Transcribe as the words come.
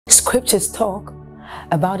scriptures talk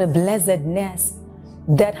about a blessedness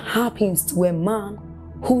that happens to a man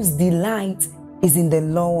whose delight is in the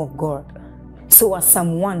law of God. So as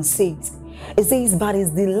Psalm 1 says, it says, but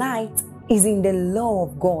his delight is in the law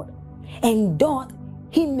of God, and doth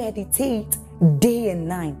he meditate day and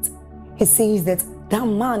night. He says that that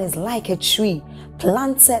man is like a tree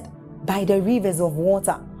planted by the rivers of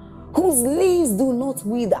water, whose leaves do not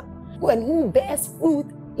wither, and who bears fruit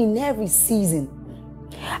in every season.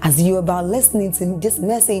 As you're about listening to this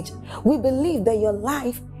message, we believe that your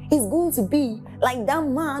life is going to be like that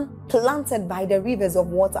man planted by the rivers of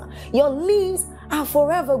water. Your leaves are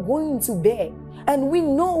forever going to bear. And we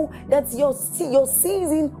know that your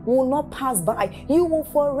season will not pass by. You will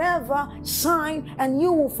forever shine and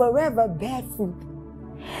you will forever bear fruit.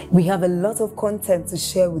 We have a lot of content to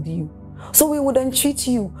share with you. So we would entreat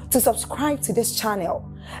you to subscribe to this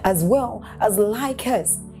channel, as well as like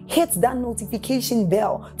us. Hit that notification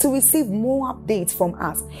bell to receive more updates from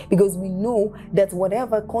us, because we know that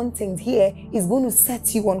whatever content here is going to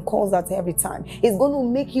set you on course at every time. It's going to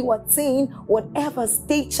make you attain whatever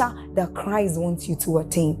stature that Christ wants you to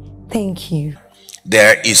attain. Thank you.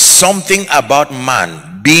 There is something about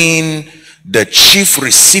man being the chief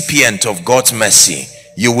recipient of God's mercy.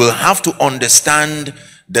 You will have to understand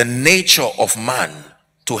the nature of man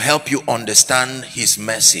to help you understand his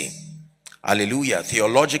mercy. Hallelujah.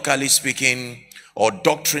 Theologically speaking or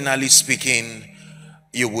doctrinally speaking,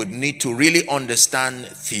 you would need to really understand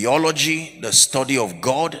theology, the study of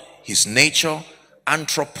God, his nature;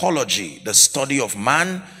 anthropology, the study of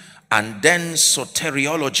man; and then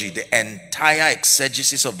soteriology, the entire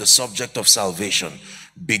exegesis of the subject of salvation,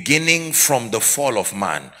 beginning from the fall of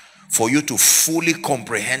man, for you to fully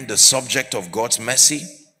comprehend the subject of God's mercy.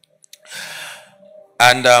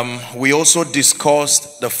 And we also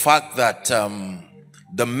discussed the fact that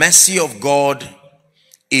the mercy of God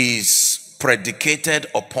is predicated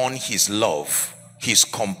upon his love, his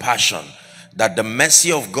compassion. That the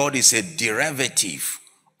mercy of God is a derivative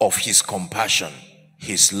of his compassion,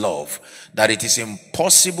 his love. That it is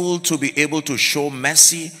impossible to be able to show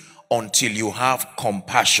mercy until you have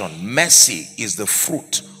compassion. Mercy is the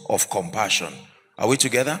fruit of compassion. Are we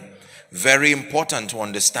together? Very important to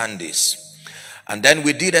understand this. And then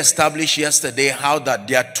we did establish yesterday how that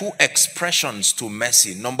there are two expressions to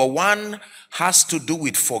mercy. Number one has to do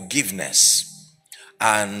with forgiveness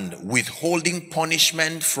and withholding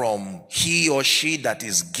punishment from he or she that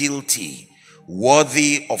is guilty,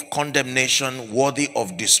 worthy of condemnation, worthy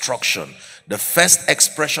of destruction. The first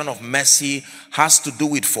expression of mercy has to do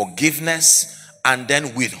with forgiveness and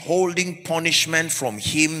then withholding punishment from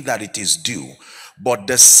him that it is due. But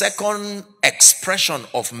the second expression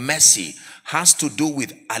of mercy has to do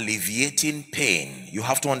with alleviating pain. You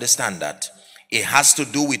have to understand that. It has to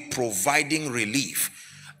do with providing relief.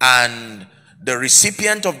 And the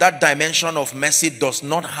recipient of that dimension of mercy does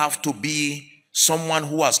not have to be someone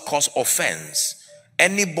who has caused offense.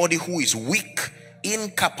 Anybody who is weak,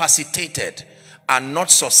 incapacitated, and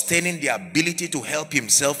not sustaining the ability to help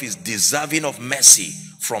himself is deserving of mercy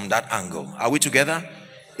from that angle. Are we together?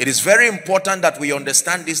 It is very important that we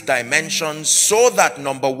understand these dimensions so that,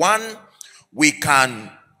 number one, we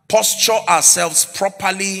can posture ourselves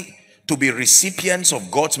properly to be recipients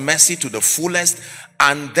of God's mercy to the fullest,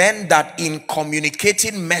 and then that in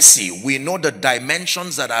communicating mercy, we know the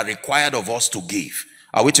dimensions that are required of us to give.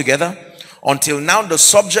 Are we together? Until now, the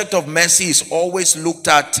subject of mercy is always looked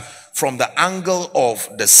at from the angle of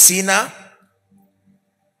the sinner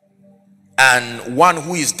and one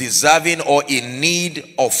who is deserving or in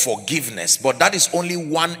need of forgiveness. But that is only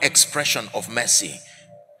one expression of mercy.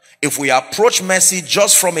 If we approach mercy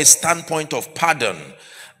just from a standpoint of pardon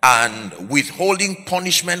and withholding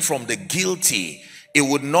punishment from the guilty, it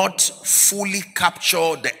would not fully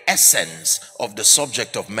capture the essence of the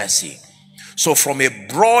subject of mercy. So from a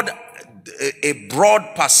broad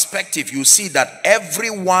perspective, you see that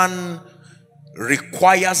everyone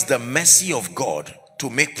requires the mercy of God to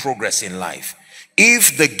make progress in life.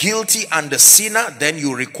 If the guilty and the sinner, then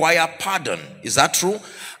you require pardon. Is that true?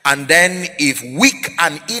 And then if weak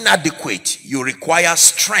and inadequate, you require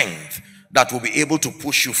strength that will be able to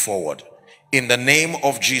push you forward. In the name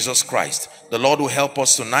of Jesus Christ, the Lord will help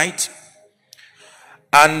us tonight.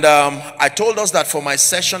 And I told us that for my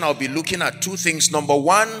session, I'll be looking at two things. Number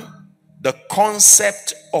one, the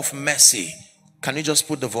concept of mercy. Can you just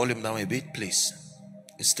put the volume down a bit, please?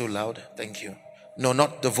 It's too loud. Thank you. No,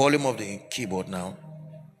 not the volume of the keyboard now.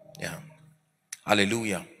 Yeah.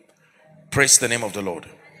 Hallelujah. Praise the name of the Lord.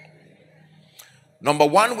 Number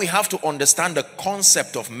one, we have to understand the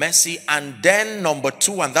concept of mercy. And then number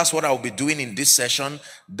two, and that's what I'll be doing in this session,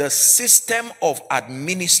 the system of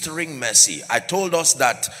administering mercy. I told us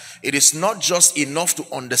that it is not just enough to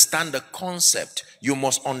understand the concept. You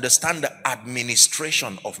must understand the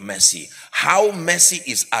administration of mercy. How mercy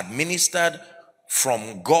is administered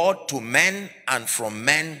from God to men and from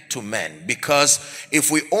men to men. Because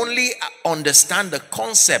if we only understand the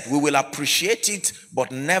concept, we will appreciate it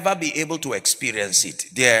but never be able to experience it.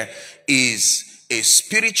 There is a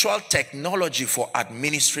spiritual technology for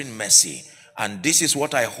administering mercy, and this is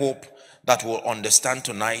what I hope that we'll understand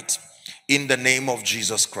tonight in the name of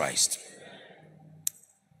Jesus Christ.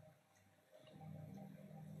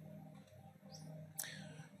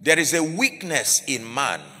 There is a weakness in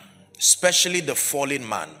man, especially the fallen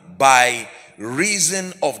man, by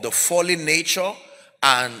reason of the fallen nature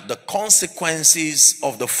and the consequences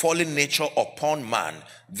of the fallen nature upon man.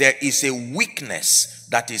 There is a weakness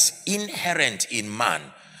that is inherent in man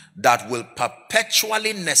that will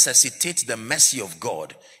perpetually necessitate the mercy of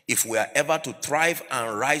God if we are ever to thrive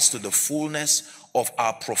and rise to the fullness of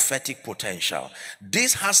our prophetic potential.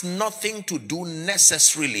 This has nothing to do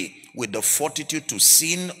necessarily with the fortitude to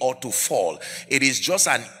sin or to fall. It is just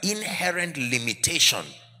an inherent limitation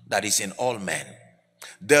that is in all men.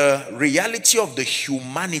 The reality of the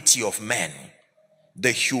humanity of men,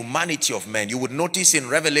 you would notice in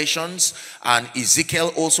Revelations, and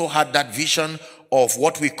Ezekiel also had that vision of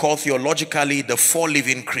what we call theologically the four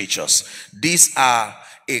living creatures. These are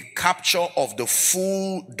a capture of the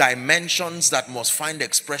full dimensions that must find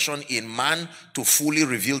expression in man to fully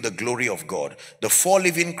reveal the glory of God. The four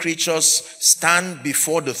living creatures stand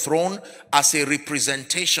before the throne as a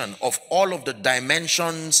representation of all of the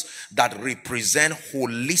dimensions that represent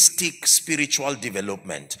holistic spiritual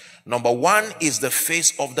development. Number one is the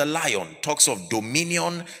face of the lion, talks of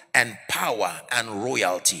dominion and power and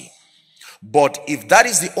royalty. But if that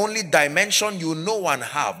is the only dimension you know and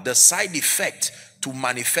have, the side effect to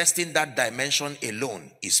manifesting that dimension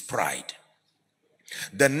alone is pride.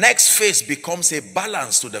 The next face becomes a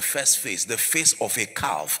balance to the first face, the face of a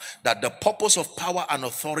calf, that the purpose of power and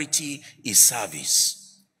authority is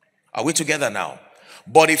service. Are we together now?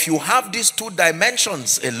 But if you have these two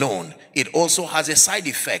dimensions alone, it also has a side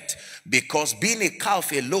effect, because being a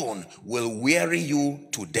calf alone will weary you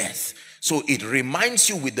to death. So it reminds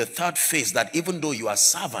you with the third face that even though you are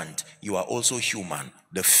servant, you are also human,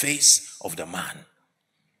 the face of the man.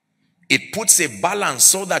 It puts a balance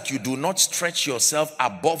so that you do not stretch yourself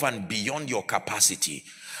above and beyond your capacity.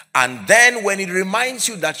 And then when it reminds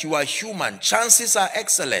you that you are human, chances are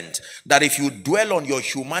excellent that if you dwell on your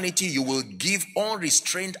humanity, you will give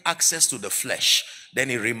unrestrained access to the flesh.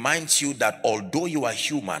 Then it reminds you that although you are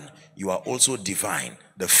human, you are also divine,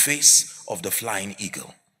 the face of the flying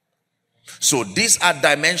eagle. So these are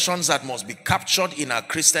dimensions that must be captured in our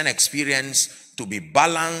Christian experience to be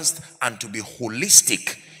balanced and to be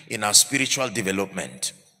holistic in our spiritual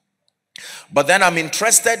development. But then I'm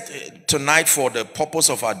interested tonight, for the purpose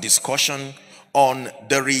of our discussion, on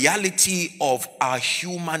the reality of our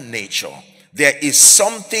human nature. There is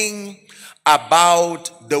something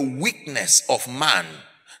about the weakness of man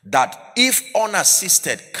that, if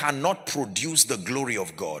unassisted, cannot produce the glory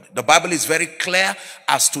of God. The Bible is very clear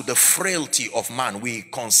as to the frailty of man. We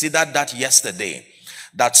considered that yesterday.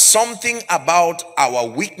 That something about our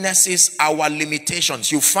weaknesses, our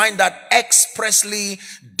limitations, you find that expressly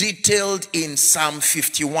detailed in Psalm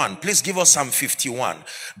 51. Please give us Psalm 51.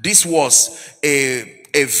 This was a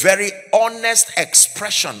very honest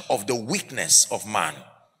expression of the weakness of man.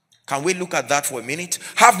 Can we look at that for a minute?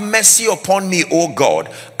 Have mercy upon me, O God,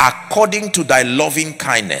 according to thy loving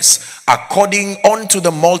kindness, according unto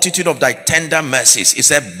the multitude of thy tender mercies. He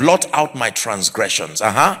said, blot out my transgressions.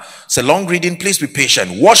 It's a long reading. Please be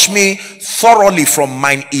patient. Wash me thoroughly from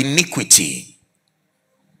mine iniquity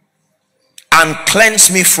and cleanse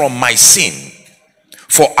me from my sin.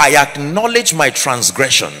 For I acknowledge my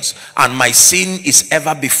transgressions, and my sin is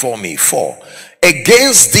ever before me. 4.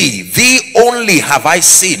 Against thee only have I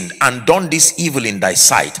sinned and done this evil in thy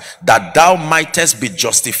sight, that thou mightest be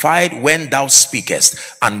justified when thou speakest,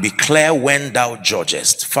 and be clear when thou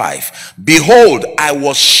judgest. 5. Behold, I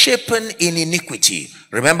was shapen in iniquity.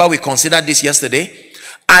 Remember, we considered this yesterday.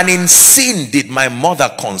 And in sin did my mother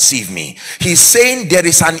conceive me. He's saying there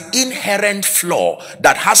is an inherent flaw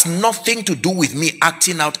that has nothing to do with me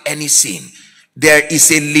acting out any sin. There is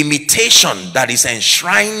a limitation that is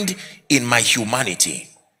enshrined in my humanity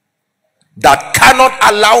that cannot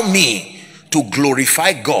allow me to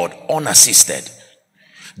glorify God unassisted.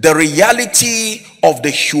 The reality of the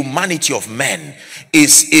humanity of men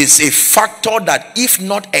is a factor that, if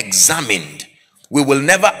not examined, We will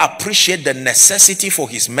never appreciate the necessity for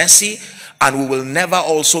his mercy, and we will never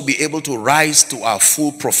also be able to rise to our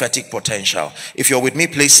full prophetic potential. If you're with me,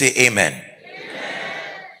 please say amen. Amen.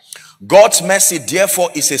 God's mercy, therefore,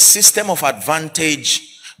 is a system of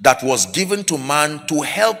advantage that was given to man to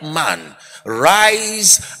help man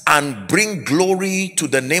rise and bring glory to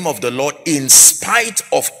the name of the Lord in spite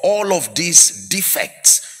of all of these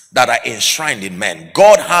defects that are enshrined in men.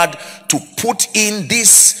 God had to put in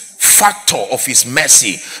this factor of his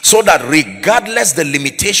mercy so that regardless the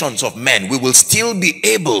limitations of men, we will still be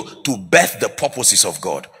able to birth the purposes of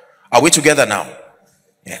God. Are we together now?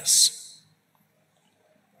 Yes.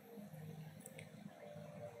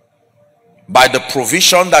 By the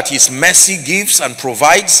provision that his mercy gives and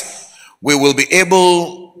provides, we will be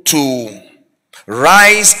able to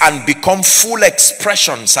rise and become full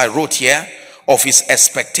expressions, I wrote here, of his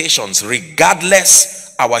expectations,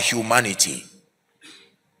 regardless our humanity.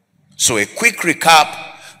 So a quick recap,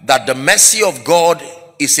 that the mercy of God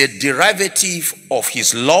is a derivative of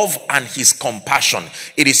his love and his compassion.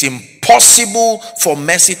 It is impossible for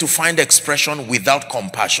mercy to find expression without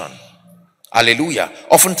compassion. Hallelujah.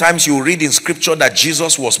 Oftentimes you read in scripture that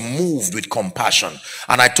Jesus was moved with compassion.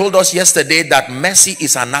 And I told us yesterday that mercy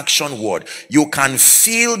is an action word. You can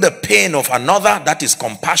feel the pain of another, that is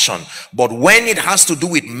compassion. But when it has to do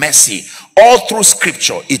with mercy, all through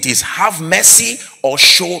scripture, it is have mercy or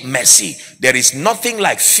show mercy. There is nothing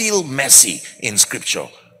like feel mercy in scripture.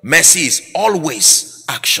 Mercy is always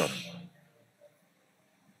action.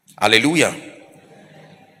 Hallelujah.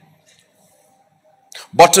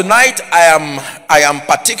 But tonight I am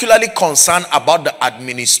particularly concerned about the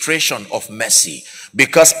administration of mercy,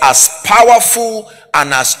 because as powerful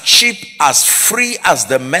and as cheap, as free as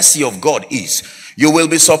the mercy of God is, you will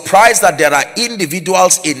be surprised that there are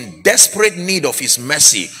individuals in desperate need of his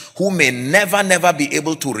mercy who may never be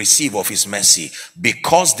able to receive of his mercy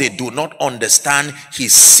because they do not understand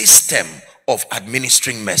his system of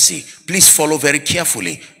administering mercy. Please follow very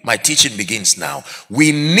carefully. My teaching begins now.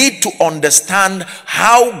 We need to understand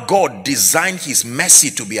how God designed his mercy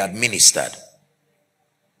to be administered.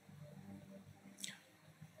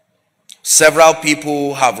 Several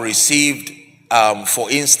people have received,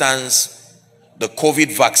 for instance, the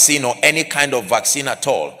COVID vaccine or any kind of vaccine at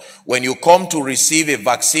all. When you come to receive a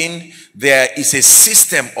vaccine, there is a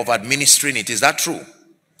system of administering it. Is that true?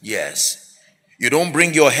 Yes. You don't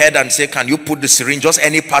bring your head and say, can you put the syringe, just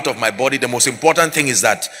any part of my body? The most important thing is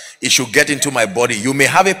that it should get into my body. You may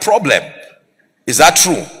have a problem. Is that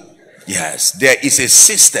true? Yes, there is a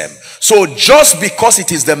system. So just because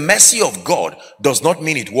it is the mercy of God does not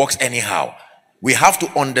mean it works anyhow. We have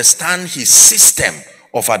to understand his system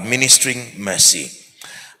of administering mercy.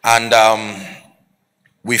 And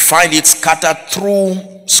we find it scattered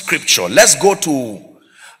through scripture. Let's go to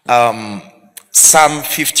Psalm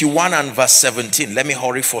 51 and verse 17. Let me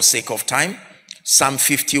hurry for sake of time. Psalm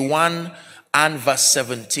 51 and verse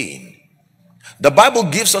 17. The Bible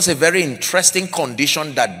gives us a very interesting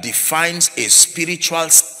condition that defines a spiritual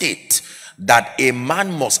state that a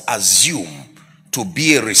man must assume to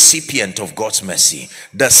be a recipient of God's mercy.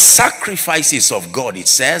 The sacrifices of God, it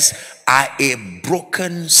says, are a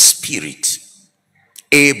broken spirit.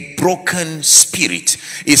 A broken spirit.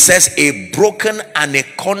 It says, a broken and a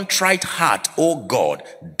contrite heart, O God,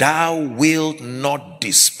 thou wilt not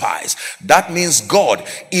despise. That means, God,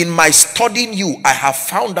 in my studying you, I have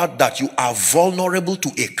found out that you are vulnerable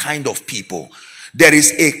to a kind of people. There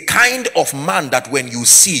is a kind of man that when you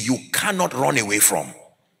see, you cannot run away from.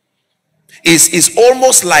 It's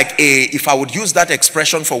almost like if I would use that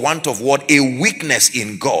expression for want of word, a weakness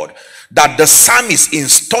in God. That the psalmist, in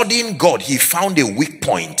studying God, he found a weak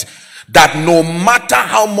point. That no matter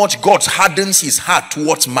how much God hardens his heart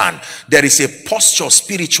towards man, there is a posture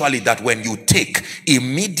spiritually that when you take,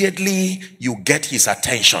 immediately you get his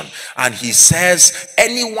attention. And he says,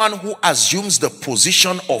 anyone who assumes the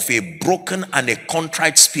position of a broken and a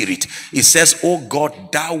contrite spirit, he says, oh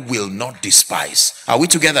God, thou will not despise. Are we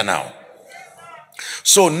together now?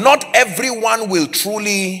 So not everyone will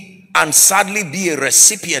truly and sadly be a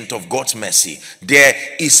recipient of God's mercy. There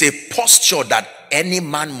is a posture that any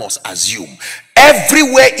man must assume.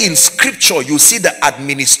 Everywhere in scripture you see the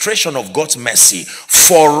administration of God's mercy.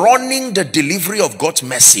 Forerunning the delivery of God's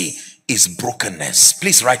mercy is brokenness.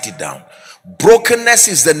 Please write it down. Brokenness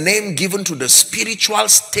is the name given to the spiritual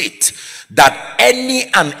state that any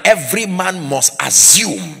and every man must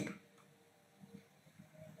assume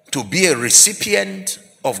to be a recipient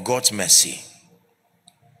of God's mercy.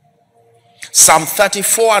 Psalm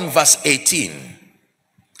 34 and verse 18.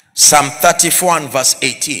 Psalm 34 and verse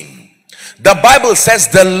 18. The Bible says,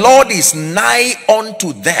 the Lord is nigh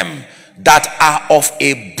unto them that are of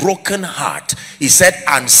a broken heart. He said,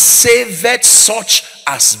 and saved such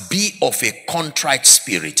as be of a contrite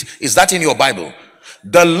spirit. Is that in your Bible?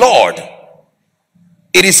 The Lord,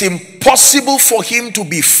 it is impossible for him to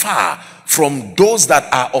be far from those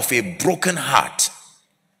that are of a broken heart,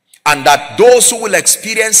 and that those who will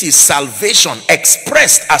experience his salvation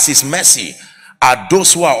expressed as his mercy are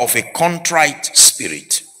those who are of a contrite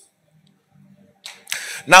spirit.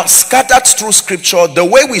 Now, scattered through scripture, the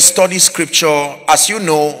way we study scripture, as you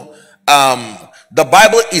know, the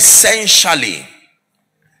Bible essentially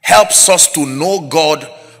helps us to know God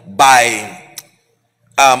by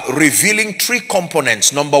revealing three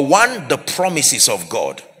components. Number one, the promises of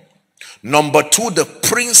God. Number two, the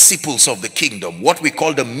principles of the kingdom, what we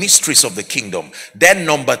call the mysteries of the kingdom. Then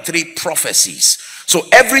number three, prophecies. So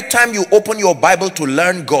every time you open your Bible to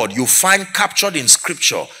learn God, you find captured in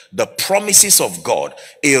scripture the promises of God,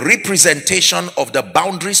 a representation of the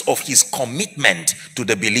boundaries of his commitment to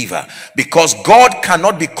the believer, because God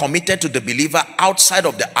cannot be committed to the believer outside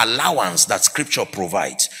of the allowance that scripture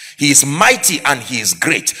provides. He is mighty and he is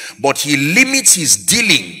great, but he limits his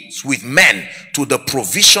dealings with men to the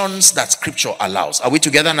provisions that scripture allows. Are we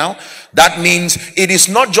together now? That means it is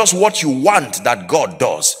not just what you want that God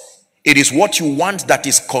does. It is what you want that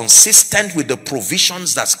is consistent with the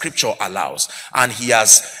provisions that scripture allows. And he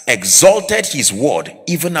has exalted his word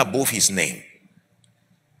even above his name.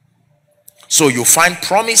 So you find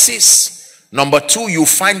promises. Number two, you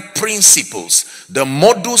find principles. The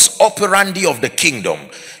modus operandi of the kingdom.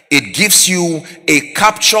 It gives you a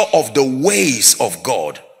capture of the ways of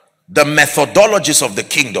God. The methodologies of the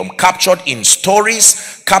kingdom, captured in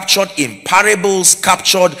stories, captured in parables,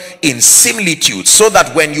 captured in similitudes, so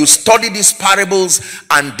that when you study these parables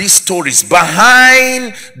and these stories,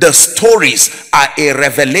 behind the stories are a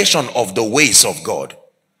revelation of the ways of God.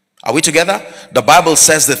 Are we together? The Bible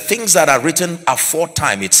says the things that are written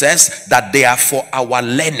aforetime, it says that they are for our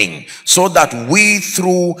learning, so that we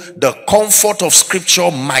through the comfort of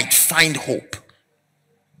scripture might find hope.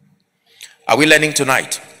 Are we learning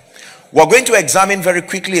tonight? We're going to examine very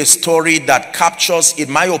quickly a story that captures,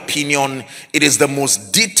 in my opinion, it is the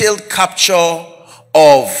most detailed capture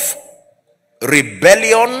of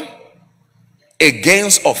rebellion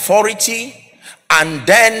against authority, and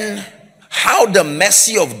then how the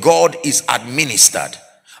mercy of God is administered.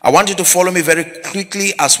 I want you to follow me very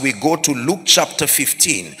quickly as we go to Luke chapter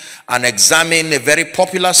 15 and examine a very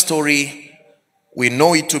popular story. We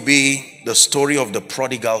know it to be the story of the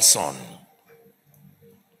prodigal son.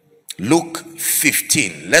 Luke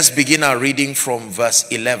 15. Let's begin our reading from verse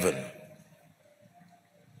 11.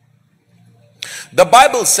 The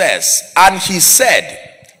Bible says, and he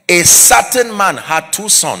said, a certain man had two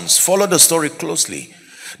sons. Follow the story closely.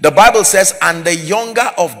 The Bible says, and the younger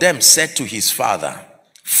of them said to his father,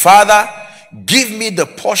 Father, give me the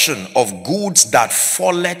portion of goods that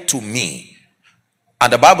falleth to me.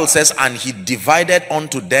 And the Bible says, and he divided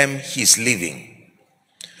unto them his living.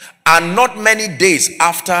 And not many days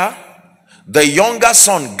after, the younger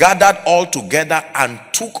son gathered all together and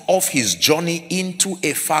took off his journey into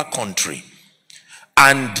a far country,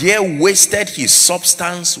 and there wasted his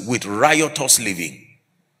substance with riotous living.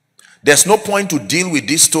 There's no point to deal with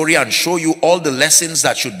this story and show you all the lessons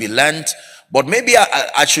that should be learned, but maybe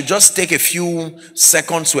I should just take a few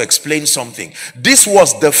seconds to explain something. This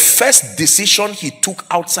was the first decision he took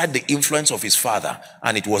outside the influence of his father,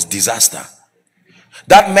 and it was disaster.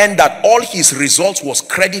 That meant that all his results was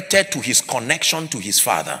credited to his connection to his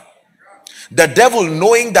father. The devil,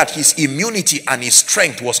 knowing that his immunity and his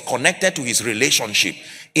strength was connected to his relationship,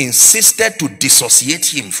 insisted to dissociate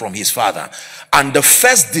him from his father. And the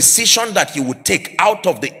first decision that he would take out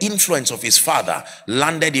of the influence of his father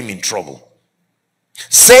landed him in trouble.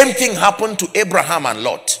 Same thing happened to Abraham and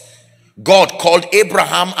Lot. God called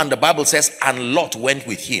Abraham, and the Bible says, and Lot went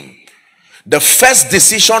with him. The first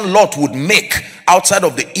decision Lot would make outside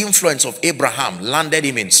of the influence of Abraham landed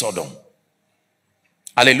him in Sodom.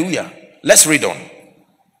 Hallelujah. Let's read on.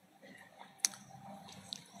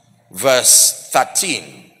 Verse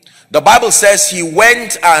 13. The Bible says he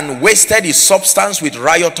went and wasted his substance with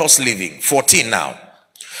riotous living. 14 now.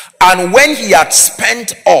 And when he had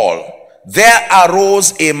spent all, there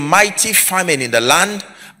arose a mighty famine in the land,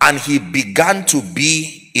 and he began to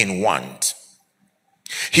be in want.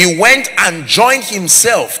 He went and joined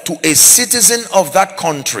himself to a citizen of that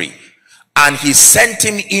country, and he sent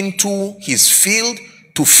him into his field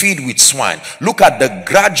to feed with swine. Look at the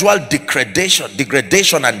gradual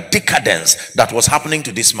degradation and decadence that was happening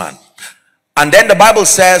to this man. And then the Bible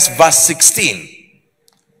says, verse 16,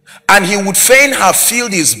 and he would fain have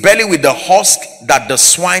filled his belly with the husk that the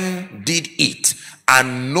swine did eat,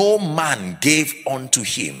 and no man gave unto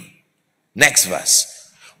him. Next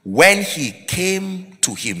verse. When he came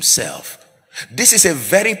to himself. This is a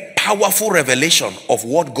very powerful revelation of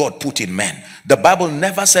what God put in man. The Bible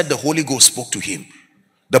never said the Holy Ghost spoke to him.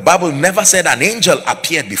 The Bible never said an angel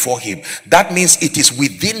appeared before him. That means it is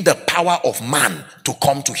within the power of man to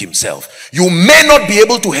come to himself. You may not be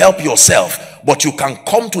able to help yourself, but you can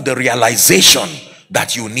come to the realization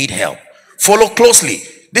that you need help. Follow closely.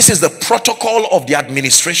 This is the protocol of the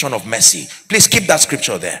administration of mercy. Please keep that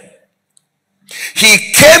scripture there.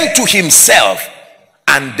 He came to himself,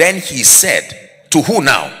 and then he said, to who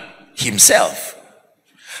now? Himself.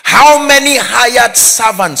 How many hired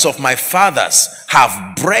servants of my father's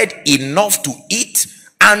have bread enough to eat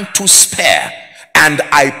and to spare, and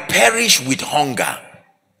I perish with hunger?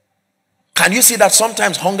 Can you see that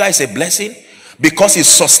sometimes hunger is a blessing? Because it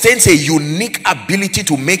sustains a unique ability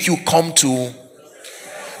to make you come to.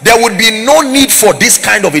 There would be no need for this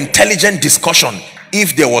kind of intelligent discussion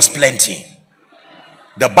if there was plenty.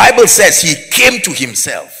 The Bible says he came to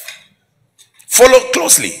himself. Follow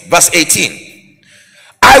closely. Verse 18.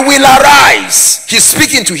 I will arise. He's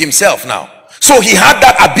speaking to himself now. So he had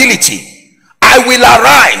that ability. I will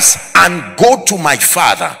arise and go to my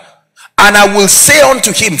father, and I will say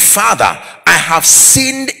unto him, Father, I have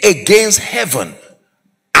sinned against heaven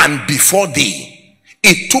and before thee.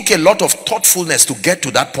 It took a lot of thoughtfulness to get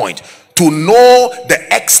to that point, to know the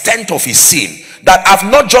extent of his sin. That I've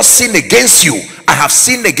not just sinned against you, I have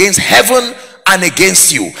sinned against heaven and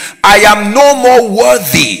against you. I am no more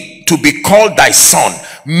worthy to be called thy son.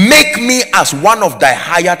 Make me as one of thy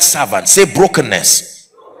hired servants. Say brokenness.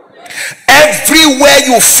 Everywhere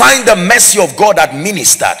you find the mercy of God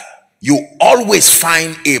administered, you always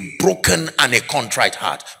find a broken and a contrite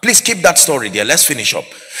heart. Please keep that story there. Let's finish up.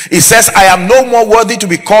 It says, I am no more worthy to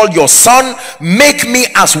be called your son. Make me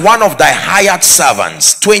as one of thy hired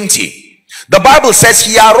servants. 20. The Bible says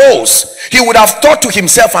he arose. He would have thought to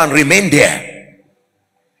himself and remained there.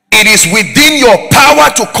 It is within your power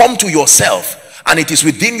to come to yourself, and it is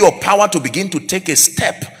within your power to begin to take a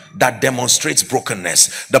step that demonstrates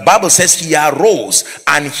brokenness. The Bible says he arose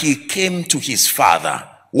and he came to his father.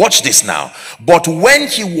 Watch this now. But when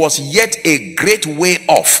he was yet a great way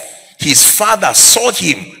off, his father saw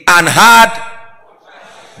him and had.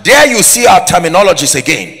 There you see our terminologies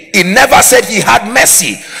again. It never said he had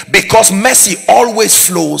mercy, because mercy always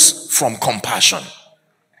flows from compassion.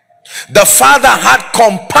 The father had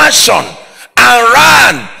compassion and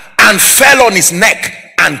ran and fell on his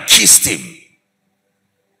neck and kissed him.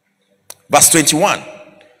 Verse 21.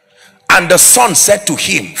 And the son said to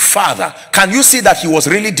him, Father. Can you see that he was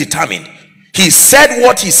really determined? He said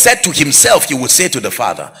what he said to himself he would say to the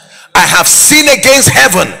father. I have sinned against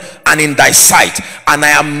heaven and in thy sight, and I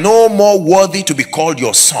am no more worthy to be called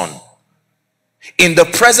your son. In the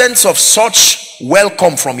presence of such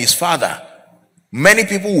welcome from his father, many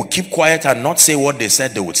people will keep quiet and not say what they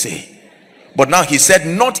said they would say. But now he said,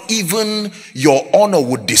 not even your honor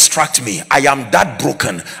would distract me. I am that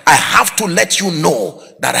broken. I have to let you know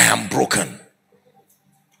that I am broken.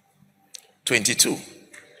 22.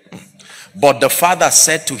 But the father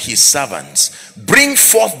said to his servants, bring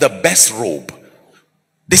forth the best robe.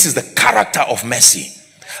 This is the character of mercy.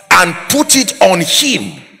 And put it on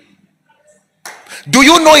him. Do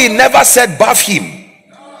you know he never said bath him?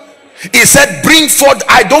 He said bring forth.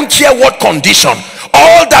 I don't care what condition.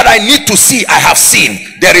 All that I need to see, I have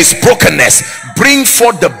seen. There is brokenness. Bring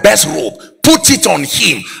forth the best robe. Put it on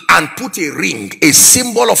him, and put a ring, a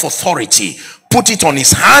symbol of authority. Put it on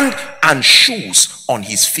his hand, and shoes on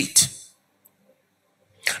his feet.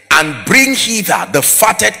 And bring hither the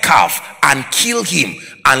fatted calf, and kill him,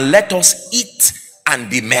 and let us eat and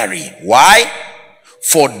be merry. Why?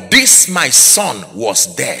 For this my son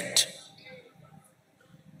was dead.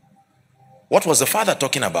 What was the father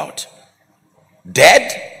talking about?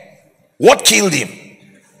 Dead? What killed him?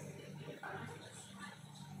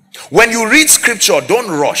 When you read scripture, don't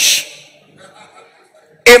rush.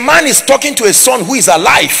 A man is talking to a son who is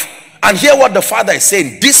alive, and hear what the father is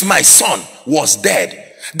saying. This my son was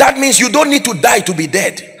dead. That means you don't need to die to be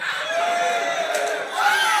dead.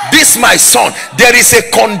 This my son. There is a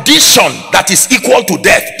condition that is equal to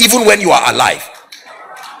death even when you are alive.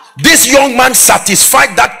 This young man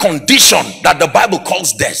satisfied that condition that the Bible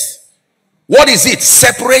calls death. What is it?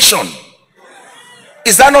 Separation.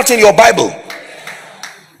 Is that not in your Bible?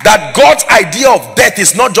 That God's idea of death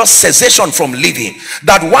is not just cessation from living.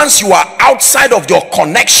 That once you are outside of your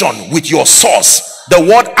connection with your source, the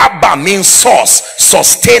word Abba means source,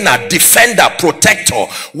 sustainer, defender, protector.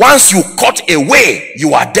 Once you cut away,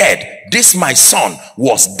 you are dead. This my son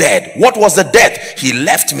was dead. What was the death? He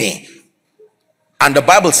left me. And the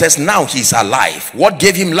Bible says now he's alive. What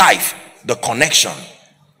gave him life? The connection.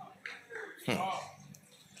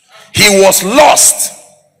 He was lost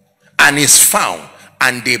and is found,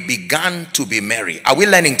 and they began to be merry. Are we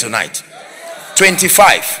learning tonight?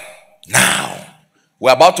 25. Now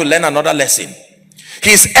we're about to learn another lesson.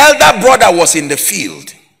 His elder brother was in the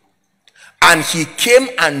field, and he came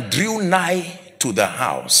and drew nigh to the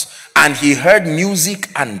house, and he heard music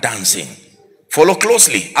and dancing. Follow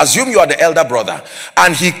closely. Assume you are the elder brother.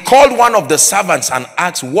 And he called one of the servants and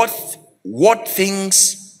asked what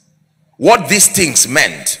these things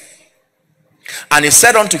meant. And he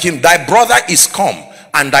said unto him, thy brother is come,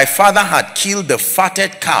 and thy father had killed the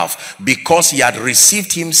fatted calf, because he had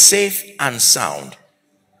received him safe and sound.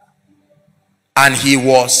 And he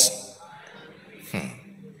was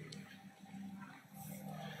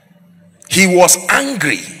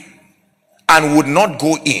angry and would not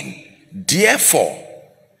go in. Therefore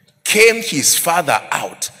came his father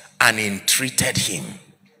out and entreated him.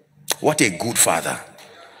 What a good father.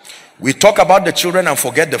 We talk about the children and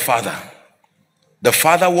forget the father. The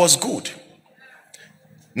father was good.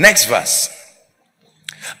 Next verse.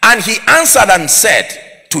 And he answered and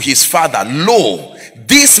said to his father, lo,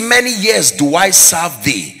 these many years do I serve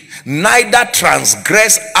thee, neither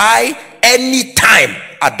transgress I any time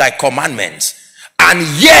at thy commandments, and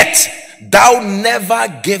yet thou never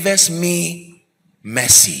gavest me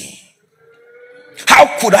mercy. How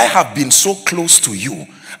could I have been so close to you?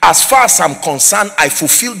 As far as I'm concerned, I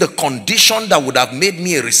fulfilled the condition that would have made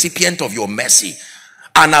me a recipient of your mercy.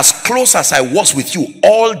 And as close as I was with you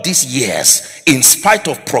all these years, in spite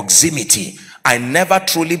of proximity, I never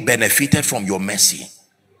truly benefited from your mercy.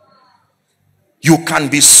 You can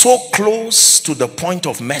be so close to the point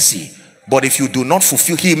of mercy, but if you do not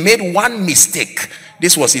fulfill, he made one mistake.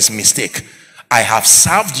 This was his mistake. I have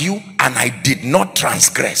served you and I did not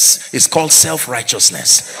transgress. It's called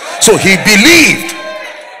self-righteousness. So he believed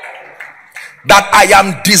that I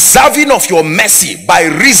am deserving of your mercy by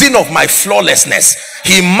reason of my flawlessness.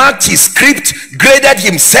 He marked his script, graded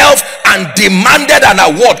himself, and demanded an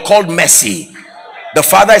award called mercy. The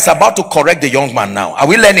father is about to correct the young man now. Are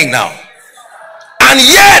we learning now? And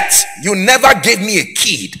yet you never gave me a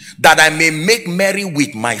kid that I may make merry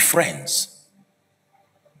with my friends.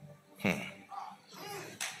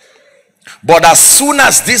 But as soon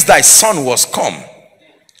as this thy son was come,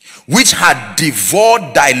 which had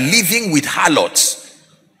devoured thy living with harlots,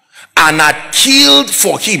 and had killed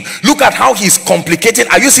for him. Look at how he's complicating.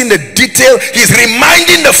 Are you seeing the detail? He's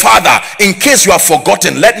reminding the father, in case you have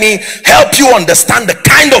forgotten, let me help you understand the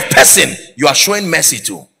kind of person you are showing mercy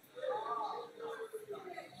to.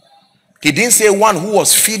 He didn't say one who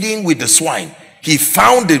was feeding with the swine. He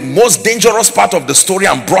found the most dangerous part of the story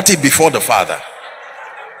and brought it before the father.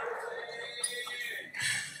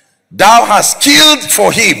 Thou hast killed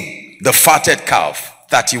for him the fatted calf.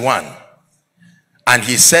 31. And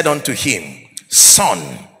he said unto him, son,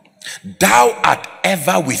 thou art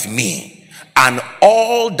ever with me, and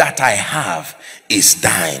all that I have is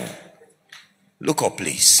thine. Look up,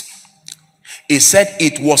 please. He said,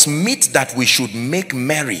 it was meet that we should make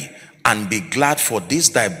merry and be glad, for this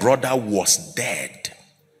thy brother was dead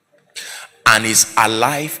and is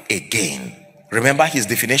alive again. Remember his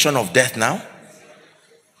definition of death now?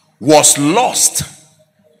 Was lost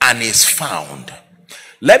and is found.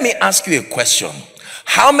 Let me ask you a question.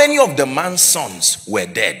 How many of the man's sons were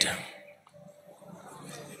dead?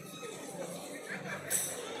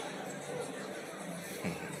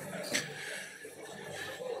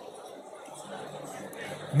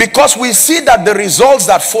 Because we see that the results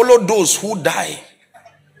that followed those who die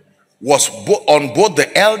was on both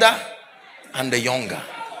the elder and the younger.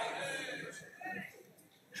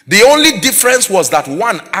 The only difference was that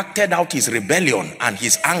one acted out his rebellion and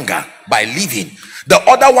his anger by leaving. The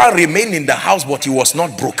other one remained in the house, but he was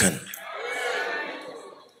not broken.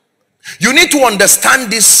 You need to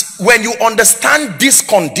understand this. When you understand this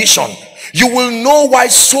condition, you will know why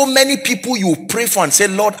so many people you pray for and say,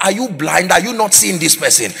 Lord, are you blind? Are you not seeing this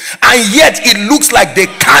person? And yet it looks like they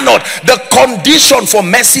cannot. The condition for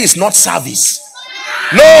mercy is not service.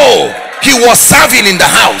 No, he was serving in the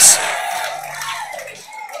house.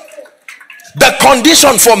 The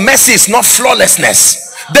condition for mercy is not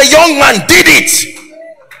flawlessness. The young man did it.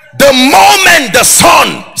 The moment the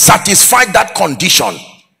son satisfied that condition,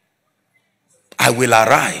 I will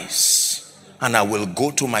arise and I will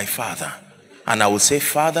go to my father and I will say,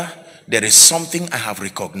 Father, there is something I have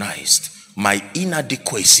recognized, my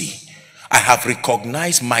inadequacy. I have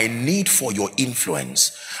recognized my need for your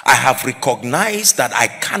influence. I have recognized that I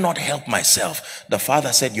cannot help myself. The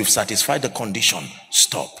father said, you've satisfied the condition.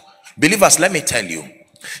 Stop. Believers, let me tell you,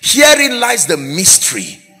 Herein lies the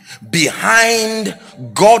mystery behind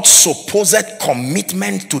God's supposed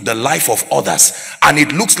commitment to the life of others, and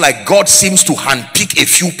it looks like God seems to handpick a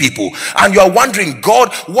few people, and you are wondering,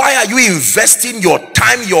 God, why are you investing your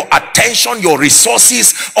time, your attention, your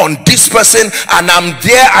resources on this person, and I'm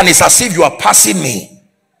there and it's as if you are passing me?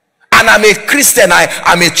 And I'm a Christian,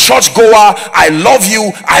 I'm a church goer, I love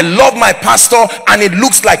you, I love my pastor, and it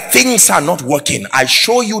looks like things are not working. I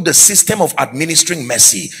show you the system of administering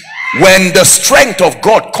mercy. When the strength of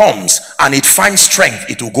God comes and it finds strength,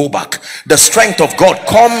 it will go back. The strength of God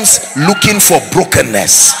comes looking for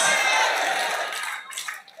brokenness.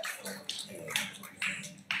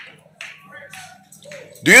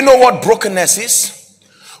 Do you know what brokenness is?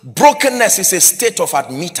 Brokenness is a state of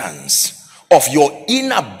admittance of your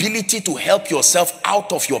inability to help yourself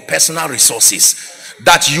out of your personal resources,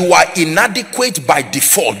 that you are inadequate by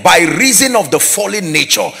default, by reason of the fallen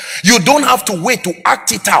nature. You don't have to wait to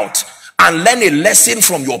act it out and learn a lesson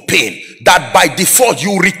from your pain, that by default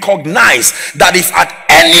you recognize that if at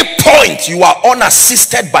any point you are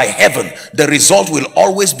unassisted by heaven, the result will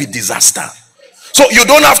always be disaster. So you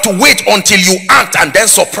don't have to wait until you act and then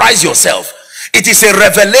surprise yourself. It is a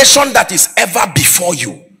revelation that is ever before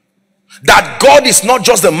you, that God is not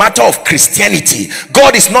just a matter of Christianity.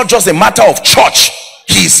 God is not just a matter of church.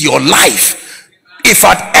 He is your life. If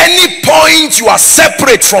at any point you are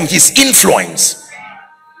separate from his influence,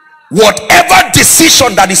 whatever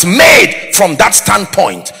decision that is made from that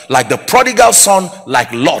standpoint, like the prodigal son,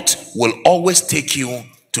 like Lot, will always take you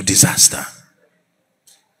to disaster.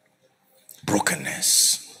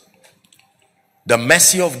 Brokenness. The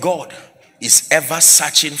mercy of God is ever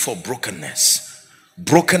searching for brokenness.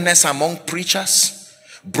 Brokenness among preachers,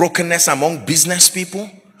 brokenness among business people,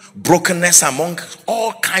 brokenness among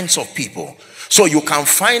all kinds of people. So you can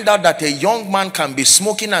find out that a young man can be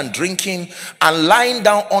smoking and drinking and lying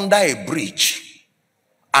down under a bridge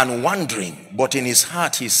and wondering, but in his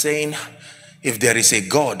heart he's saying, if there is a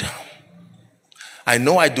God, I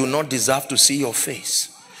know I do not deserve to see your face.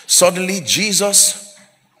 Suddenly Jesus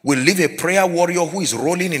will leave a prayer warrior who is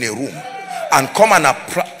rolling in a room and come and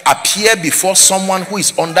appear before someone who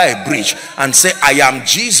is under a bridge and say, I am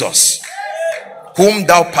Jesus whom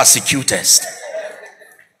thou persecutest.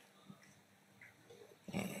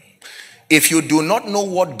 If you do not know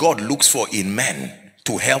what God looks for in men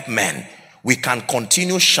to help men, we can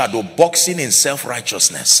continue shadow boxing in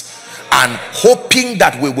self-righteousness and hoping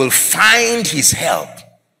that we will find his help.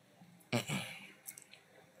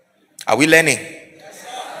 Are we learning?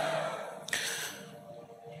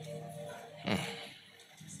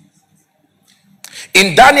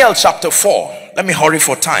 In Daniel chapter 4, let me hurry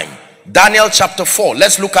for time. Daniel chapter 4,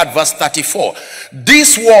 let's look at verse 34.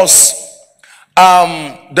 This was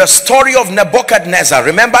the story of Nebuchadnezzar.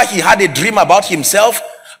 Remember, he had a dream about himself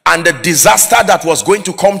and the disaster that was going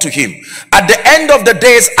to come to him. At the end of the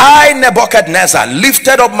days, I, Nebuchadnezzar,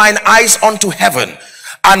 lifted up mine eyes unto heaven,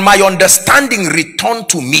 and my understanding returned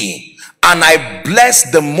to me, and I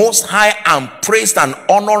blessed the Most High and praised and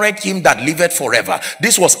honored him that liveth forever.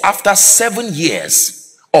 This was after 7 years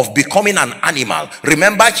of becoming an animal.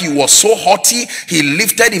 Remember, he was so haughty, he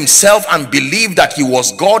lifted himself and believed that he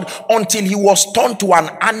was God until he was turned to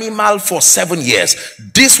an animal for 7 years.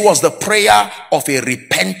 This was the prayer of a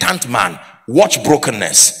repentant man. Watch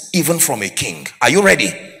brokenness, even from a king. Are you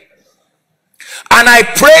ready? And I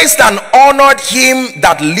praised and honored him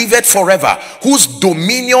that liveth forever, whose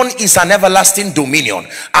dominion is an everlasting dominion,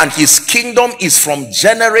 and his kingdom is from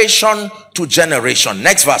generation to generation.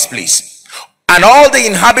 Next verse, please. And all the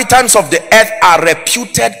inhabitants of the earth are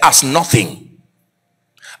reputed as nothing,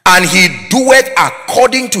 and he doeth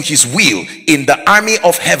according to his will in the army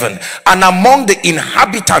of heaven and among the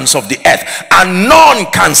inhabitants of the earth, and none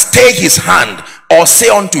can stay his hand or say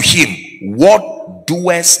unto him, what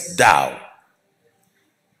doest thou?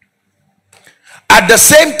 At the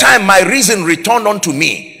same time, my reason returned unto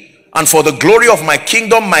me, and for the glory of my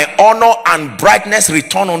kingdom, my honor and brightness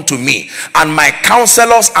returned unto me, and my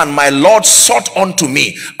counselors and my lords sought unto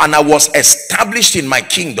me, and I was established in my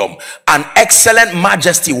kingdom. An excellent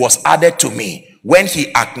majesty was added to me when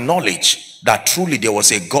he acknowledged that truly there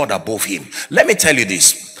was a God above him. Let me tell you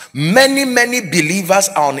this. Many believers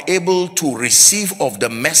are unable to receive of the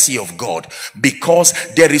mercy of God because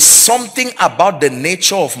there is something about the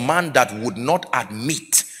nature of man that would not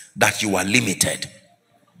admit that you are limited.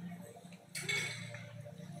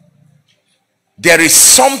 There is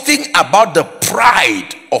something about the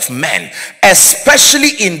pride of men, especially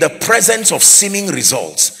in the presence of seeming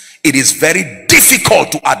results. It is very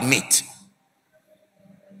difficult to admit.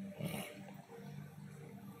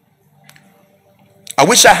 I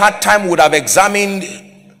wish I had time, would have examined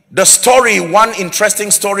The story, one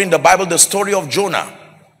interesting story in the Bible, the story of Jonah.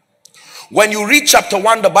 When you read chapter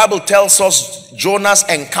 1, the Bible tells us Jonah's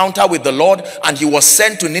encounter with the Lord, and he was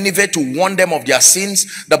sent to Nineveh to warn them of their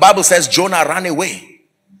sins. The Bible says Jonah ran away.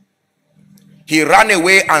 He ran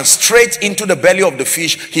away and straight into the belly of the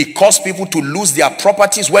fish. He caused people to lose their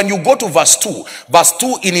properties. When you go to verse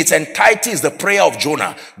 2 in its entirety is the prayer of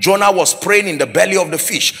Jonah. Jonah was praying in the belly of the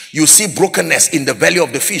fish. You see brokenness in the belly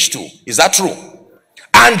of the fish too. Is that true?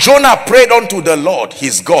 And Jonah prayed unto the Lord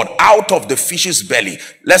his God out of the fish's belly.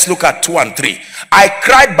 Let's look at 2 and 3. I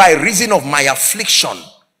cried by reason of my affliction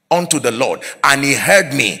unto the Lord, and he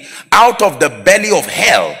heard me. Out of the belly of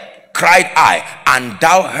hell cried I, and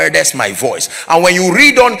thou heardest my voice. And when you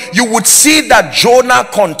read on, you would see that Jonah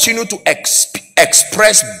continued to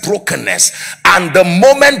express brokenness. And the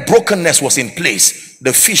moment brokenness was in place,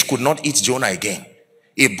 the fish could not eat Jonah again.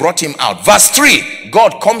 It brought him out. Verse 3,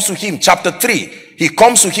 God comes to him. Chapter 3, he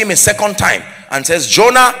comes to him a second time and says,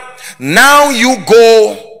 Jonah, now you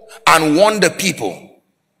go and warn the people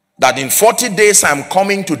that in 40 days I'm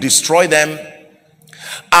coming to destroy them.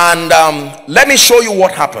 And let me show you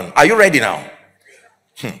what happened. Are you ready now?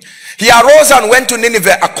 He arose and went to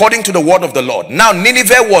Nineveh according to the word of the Lord. Now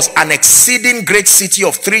Nineveh was an exceeding great city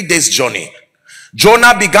of 3 days journey.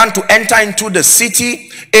 Jonah began to enter into the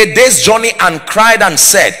city a day's journey and cried and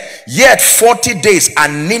said, yet 40 days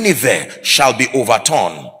and Nineveh shall be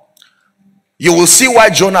overturned. You will see why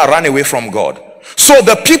Jonah ran away from God. So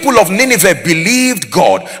the people of Nineveh believed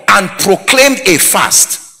God and proclaimed a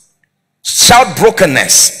fast. Shout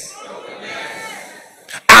brokenness.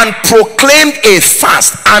 And proclaimed a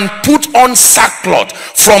fast and put on sackcloth,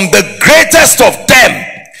 from the greatest of them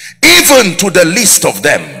even to the least of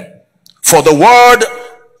them. For the word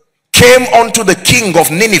came unto the king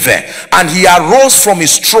of Nineveh, and he arose from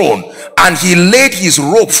his throne, and he laid his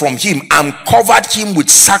robe from him and covered him with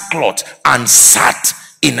sackcloth and sat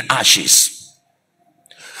in ashes.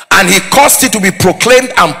 And he caused it to be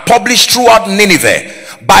proclaimed and published throughout Nineveh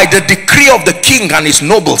by the decree of the king and his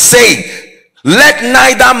nobles, saying, let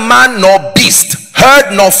neither man nor beast,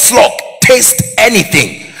 herd nor flock taste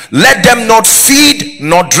anything. Let them not feed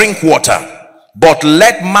nor drink water, but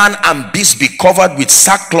let man and beast be covered with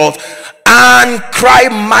sackcloth and cry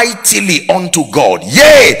mightily unto God.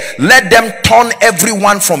 Yea, let them turn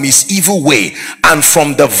everyone from his evil way and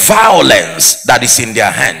from the violence that is in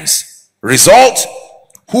their hands. Result,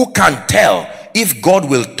 who can tell if God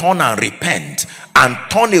will turn and repent and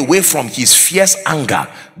turn away from his fierce anger,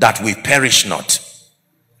 that we perish not?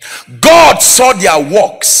 God saw their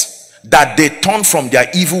works, that they turned from their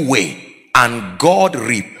evil way, and God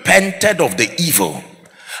repented of the evil,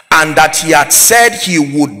 and that he had said he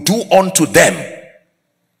would do unto them,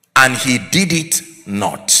 and he did it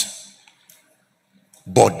not.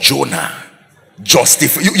 But Jonah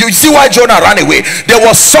justified. You see why Jonah ran away? There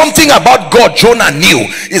was something about God Jonah knew.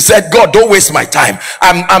 He said, God, don't waste my time.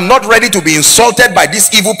 I'm not ready to be insulted by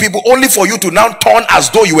these evil people, only for you to now turn as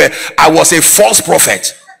though I was a false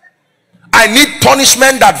prophet. I need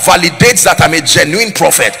punishment that validates that I'm a genuine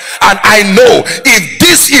prophet. And I know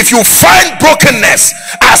if you find brokenness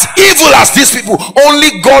as evil as these people,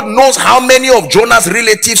 only God knows how many of Jonah's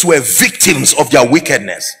relatives were victims of their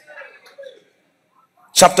wickedness.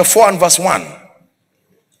 Chapter 4 and verse 1.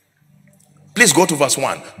 Please go to verse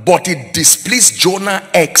 1. But it displeased Jonah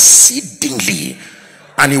exceedingly,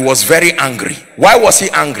 and he was very angry. Why was he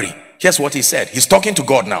angry? Here's what he said. He's talking to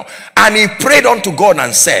God now. And he prayed unto God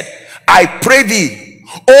and said, I pray thee,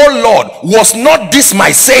 O Lord, was not this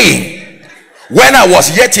my saying when I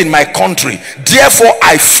was yet in my country? Therefore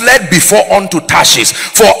I fled before unto Tarshish,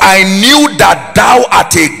 for I knew that thou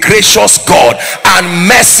art a gracious God and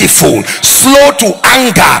merciful, slow to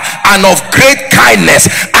anger and of great kindness,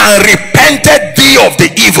 and repented thee of the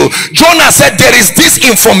evil. Jonah said, there is this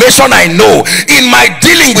information I know. In my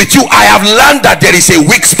dealing with you, I have learned that there is a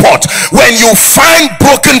weak spot. When you find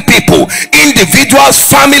broken people, individuals,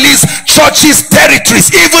 families, churches, territories,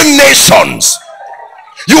 even nations,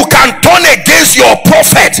 you can turn against your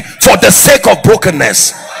prophet for the sake of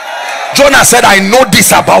brokenness. Jonah said, I know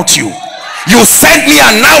this about you. You sent me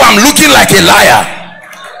and now I'm looking like a liar.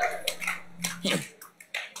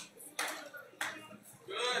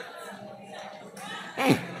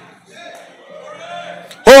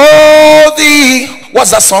 Oh,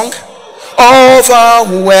 what's that song?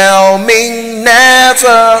 Overwhelming,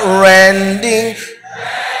 never ending.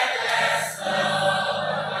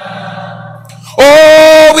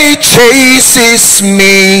 Oh, it chases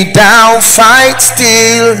me down, fight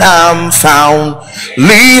till I'm found,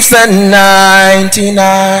 leave the 99.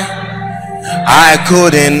 I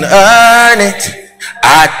couldn't earn it,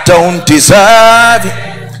 I don't deserve it.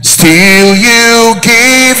 Still you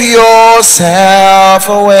give yourself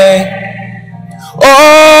away.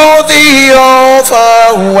 Oh, the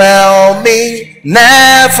overwhelming,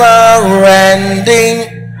 never-ending.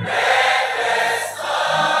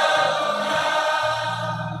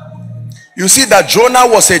 You see that Jonah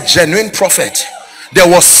was a genuine prophet. There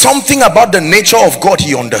was something about the nature of God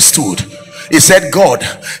he understood. He said, God,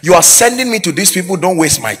 you are sending me to these people, don't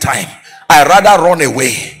waste my time. I rather run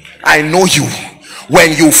away. I know you.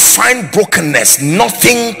 When you find brokenness,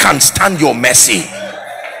 nothing can stand your mercy.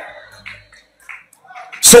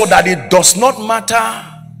 So that it does not matter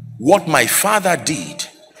what my father did,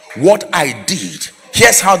 what I did.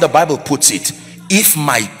 Here's how the Bible puts it. If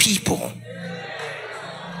my people,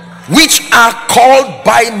 which are called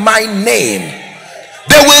by my name,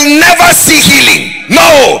 they will never see healing.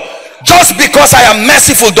 No, just because I am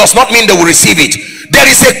merciful does not mean they will receive it. There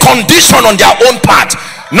is a condition on their own part.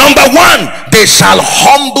 Number one, they shall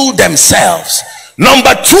humble themselves.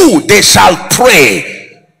 Number two, they shall pray.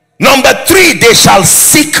 Number three, they shall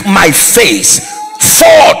seek my face.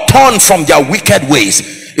 Four, turn from their wicked ways.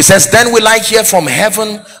 It says, then will I hear from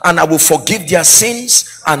heaven, and I will forgive their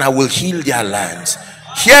sins, and I will heal their lands.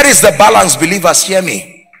 Here is the balance, believers, hear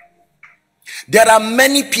me. There are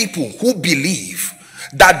many people who believe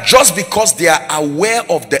that just because they are aware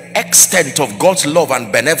of the extent of God's love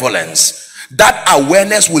and benevolence, that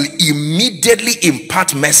awareness will immediately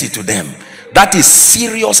impart mercy to them. That is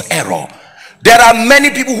serious error. There are many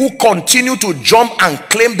people who continue to jump and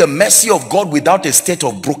claim the mercy of God without a state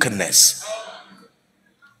of brokenness.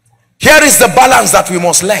 Here is the balance that we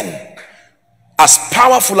must learn. As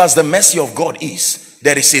powerful as the mercy of God is,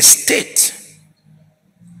 there is a state.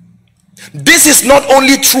 This is not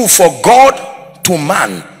only true for God to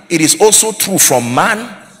man, it is also true from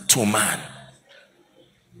man to man.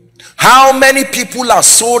 How many people are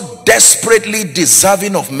so desperately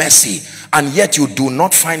deserving of mercy, and yet you do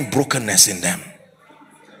not find brokenness in them?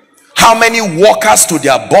 How many workers to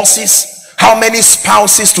their bosses? How many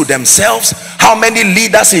spouses to themselves? How many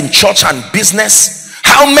leaders in church and business?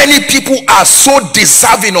 How many people are so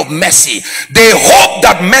deserving of mercy? They hope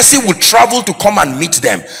that mercy will travel to come and meet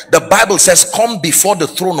them. The Bible says, come before the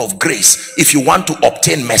throne of grace if you want to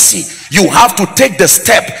obtain mercy. You have to take the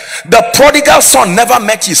step. The prodigal son never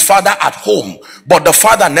met his father at home, but the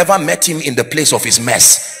father never met him in the place of his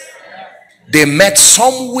mess. They met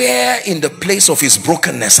somewhere in the place of his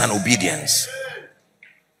brokenness and obedience.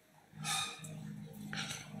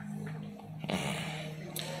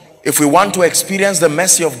 If we want to experience the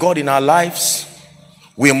mercy of God in our lives,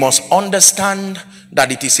 we must understand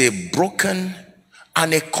that it is a broken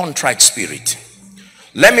and a contrite spirit.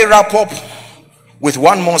 Let me wrap up with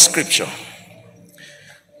one more scripture.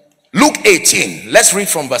 Luke 18, let's read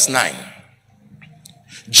from verse 9.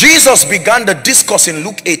 Jesus began the discourse in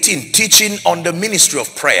Luke 18 teaching on the ministry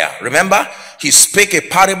of prayer. Remember, he spake a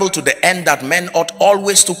parable to the end that men ought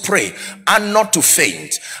always to pray and not to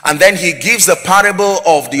faint. And then he gives the parable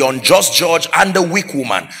of the unjust judge and the weak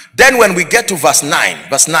woman. Then when we get to verse 9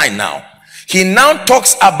 now, he now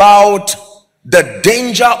talks about the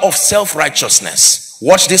danger of self-righteousness.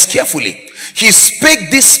 Watch this carefully. He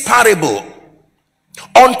spake this parable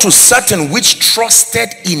unto certain which trusted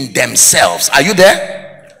in themselves. Are you there?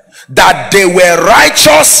 That they were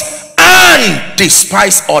righteous and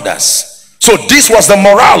despised others. So this was the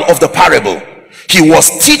moral of the parable. He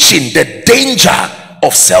was teaching the danger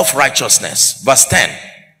of self-righteousness. Verse 10.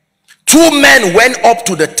 Two men went up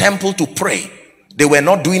to the temple to pray. They were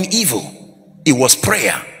not doing evil. It was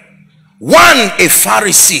prayer. One a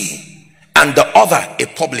Pharisee and the other a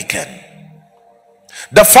publican.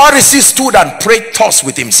 The Pharisee stood and prayed thus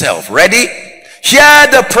with himself. Ready? Hear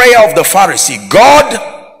the prayer of the Pharisee.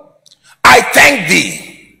 God, I thank thee.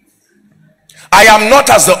 I am not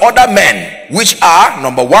as the other men, which are,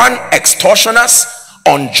 number one, extortioners,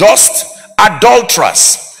 unjust,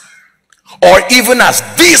 adulterers, or even as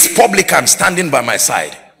this publican standing by my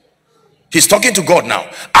side. He's talking to God now.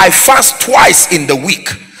 I fast twice in the week.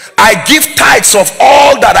 I give tithes of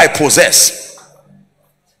all that I possess.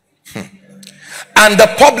 And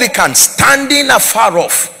the publican, standing afar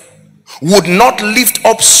off, would not lift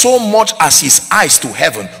up so much as his eyes to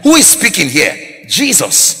heaven. Who is speaking here?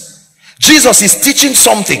 Jesus. Jesus is teaching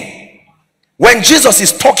something. When Jesus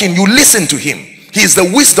is talking, you listen to him. He is the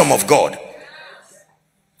wisdom of God.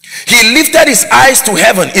 He lifted his eyes to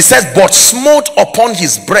heaven. He says, but smote upon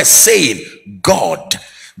his breast, saying, God,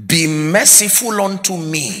 be merciful unto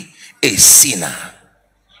me, a sinner.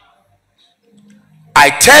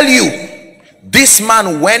 I tell you, this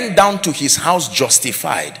man went down to his house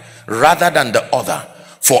justified rather than the other.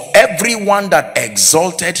 For everyone that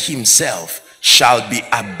exalted himself shall be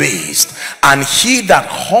abased, and he that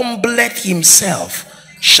humbleth himself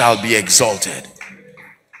shall be exalted.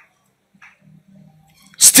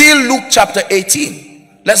 Still Luke chapter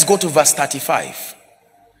 18. Let's go to verse 35.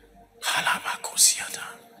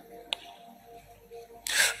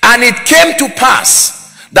 And it came to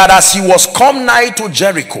pass that as he was come nigh to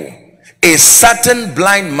Jericho, a certain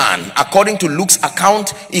blind man, according to Luke's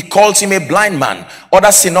account, he calls him a blind man.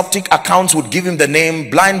 Other synoptic accounts would give him the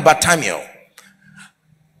name blind Bartimaeus.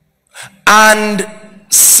 And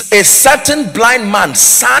a certain blind man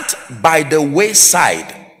sat by the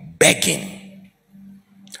wayside begging,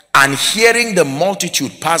 and hearing the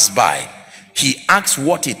multitude pass by, he asked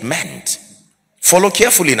what it meant. Follow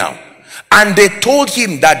carefully now. And they told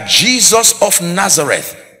him that Jesus of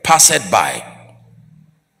Nazareth passed by.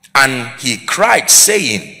 And he cried,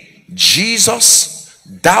 saying, Jesus,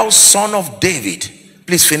 thou son of David.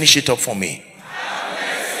 Please finish it up for me.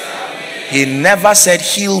 He never said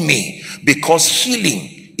heal me, because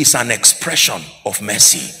healing is an expression of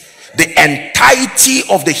mercy. The entirety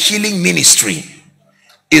of the healing ministry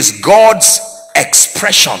is God's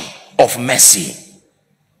expression of mercy.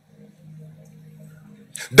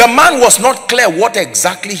 The man was not clear what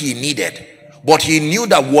exactly he needed, but he knew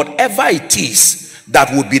that whatever it is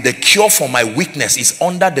that would be the cure for my weakness is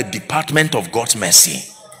under the department of God's mercy.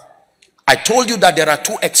 I told you that there are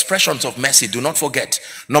two expressions of mercy. Do not forget.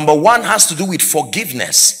 Number one has to do with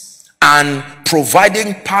forgiveness and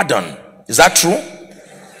providing pardon. Is that true?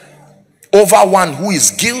 Over one who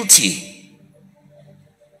is guilty,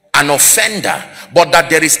 an offender. But that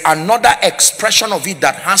there is another expression of it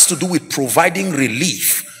that has to do with providing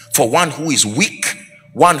relief for one who is weak,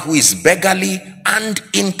 one who is beggarly and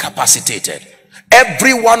incapacitated.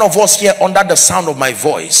 Every one of us here under the sound of my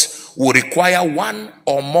voice will require one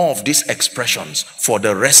or more of these expressions for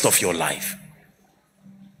the rest of your life.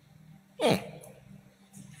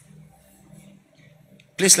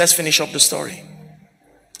 Please, let's finish up the story.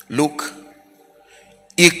 Luke.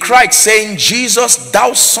 He cried, saying, Jesus,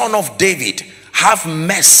 thou son of David, have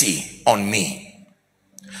mercy on me.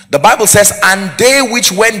 The Bible says, and they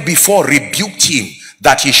which went before rebuked him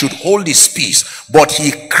that he should hold his peace. But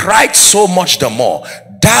he cried so much the more,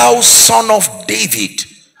 thou son of David,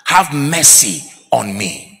 have mercy on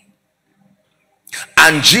me.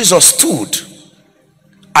 And Jesus stood.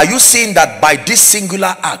 Are you seeing that by this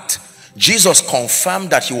singular act, Jesus confirmed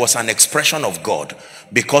that he was an expression of God?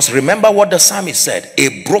 Because remember what the psalmist said,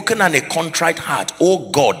 a broken and a contrite heart,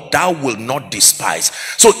 oh God, thou wilt not despise.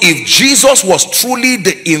 So if Jesus was truly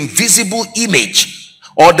the invisible image,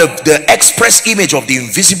 or the express image of the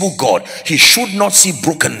invisible God, he should not see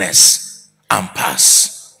brokenness and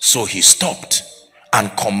pass. So he stopped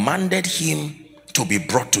and commanded him to be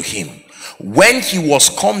brought to him. When he was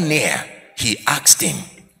come near, he asked him,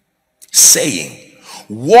 saying,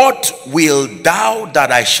 what wilt thou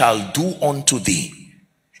that I shall do unto thee?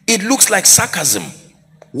 It looks like sarcasm.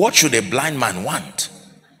 What should a blind man want?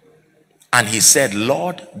 And he said,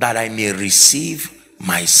 Lord, that I may receive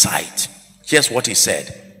my sight. Here's what he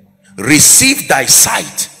said. Receive thy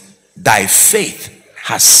sight. Thy faith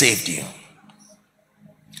has saved you.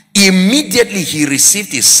 Immediately he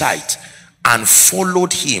received his sight and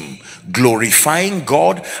followed him, glorifying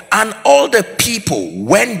God. And all the people,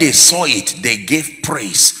 when they saw it, they gave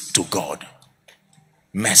praise to God.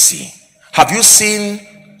 Mercy. Have you seen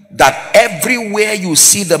that everywhere you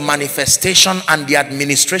see the manifestation and the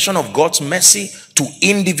administration of God's mercy to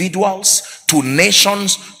individuals, to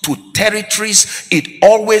nations, to territories, it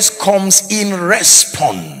always comes in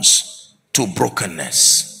response to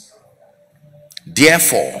brokenness.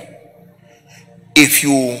 Therefore, if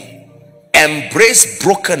you embrace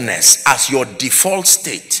brokenness as your default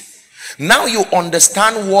state, now you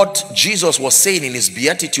understand what Jesus was saying in his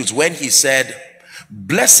Beatitudes when he said,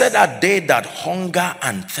 blessed are they that hunger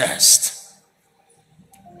and thirst.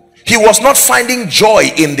 He was not finding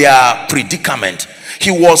joy in their predicament. He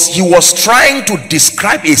was trying to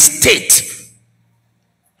describe a state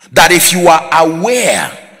that if you are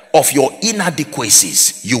aware of your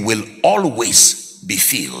inadequacies, you will always be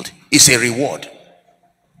filled. It's a reward.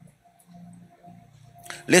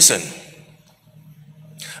 Listen,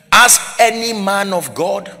 ask any man of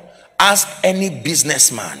God, ask any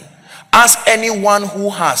businessman, ask anyone who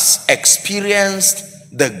has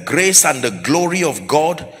experienced the grace and the glory of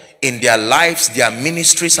God in their lives, their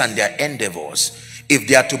ministries and their endeavors. If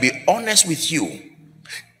they are to be honest with you,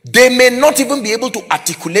 they may not even be able to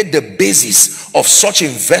articulate the basis of such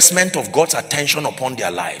investment of God's attention upon their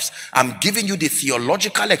lives. I'm giving you the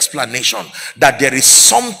theological explanation that there is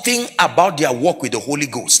something about their walk with the Holy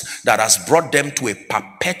Ghost that has brought them to a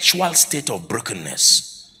perpetual state of brokenness.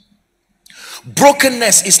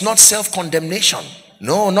 Brokenness is not self-condemnation.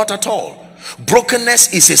 No, not at all.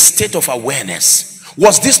 Brokenness is a state of awareness.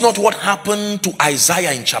 Was this not what happened to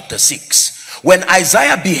Isaiah in chapter 6? When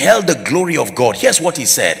Isaiah beheld the glory of God, here's what he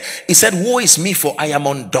said. He said, woe is me, for I am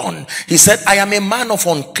undone. He said, I am a man of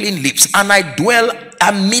unclean lips, and I dwell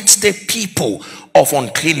amidst a people of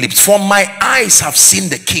unclean lips. For my eyes have seen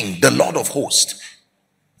the King, the Lord of hosts.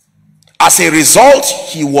 As a result,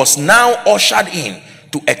 he was now ushered in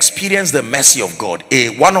to experience the mercy of God.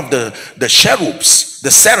 One of the cherubs,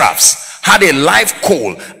 the seraphs, had a live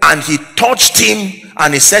coal, and he touched him,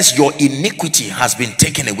 and he says, your iniquity has been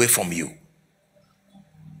taken away from you.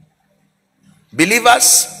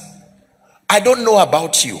 Believers, I don't know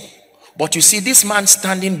about you, but you see, this man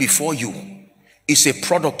standing before you is a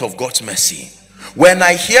product of God's mercy. When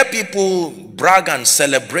I hear people brag and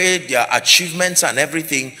celebrate their achievements and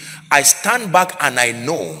everything, I stand back and I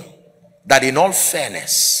know that in all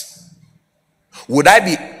fairness, would I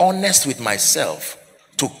be honest with myself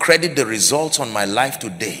to credit the results on my life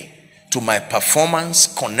today to my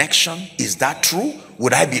performance, connection? Is that true?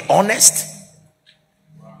 Would I be honest?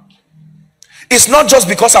 It's not just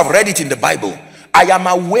because I've read it in the Bible. I am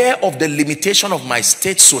aware of the limitation of my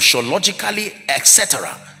state sociologically,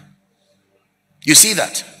 etc. You see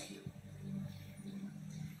that?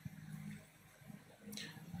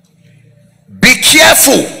 Be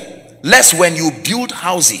careful lest when you build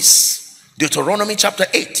houses, Deuteronomy chapter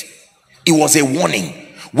 8, it was a warning.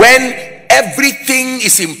 When everything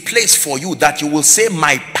is in place for you, that you will say,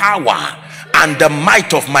 my power and the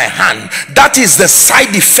might of my hand. That is the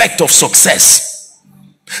side effect of success.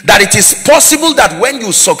 That it is possible that when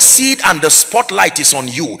you succeed and the spotlight is on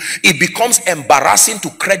you, it becomes embarrassing to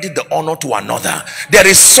credit the honor to another. There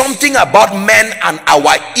is something about men and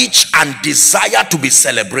our itch and desire to be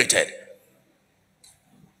celebrated.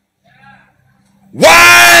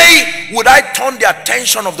 Why would I turn the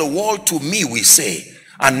attention of the world to me, we say,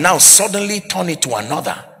 and now suddenly turn it to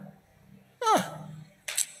another?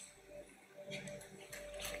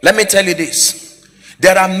 Let me tell you this.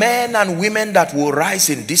 There are men and women that will rise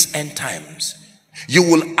in these end times. You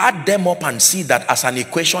will add them up and see that as an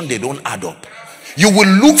equation, they don't add up. You will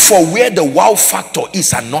look for where the wow factor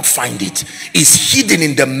is and not find it. It's hidden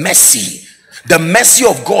in the mercy. The mercy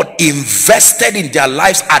of God invested in their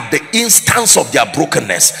lives at the instance of their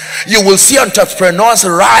brokenness. You will see entrepreneurs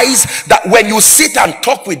rise that when you sit and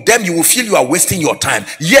talk with them, you will feel you are wasting your time.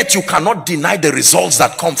 Yet you cannot deny the results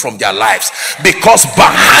that come from their lives, because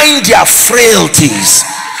behind their frailties,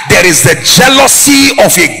 there is the jealousy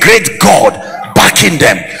of a great God backing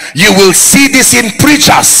them. You will see this in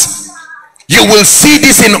preachers. You will see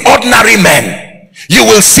this in ordinary men. You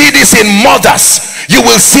will see this in mothers. You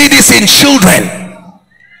will see this in children.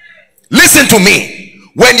 Listen to me.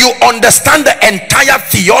 When you understand the entire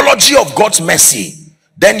theology of God's mercy,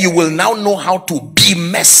 then you will now know how to be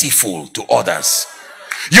merciful to others.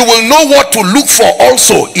 You will know what to look for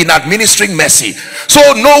also in administering mercy. So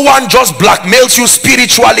no one just blackmails you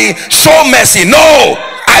spiritually. Show mercy. No,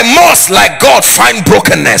 I must, like God, find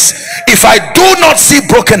brokenness. If I do not see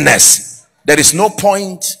brokenness, there is no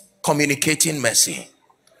point communicating mercy.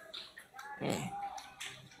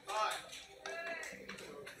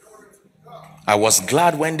 I was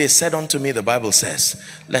glad when they said unto me, the Bible says,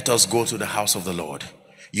 let us go to the house of the Lord.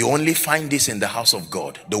 You only find this in the house of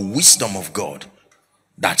God, the wisdom of God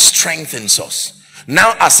that strengthens us.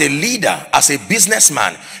 Now, as a leader, as a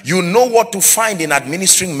businessman, you know what to find in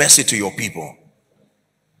administering mercy to your people.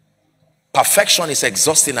 Perfection is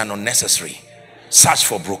exhausting and unnecessary. Search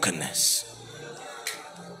for brokenness.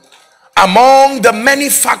 Among the many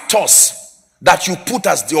factors that you put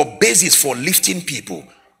as your basis for lifting people,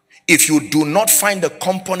 if you do not find the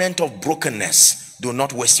component of brokenness, do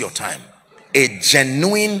not waste your time. A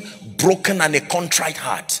genuine, broken and a contrite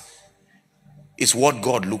heart is what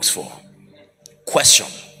God looks for. Question: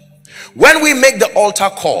 when we make the altar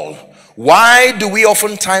call, why do we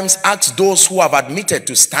oftentimes ask those who have admitted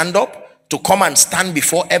to stand up, to come and stand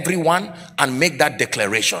before everyone and make that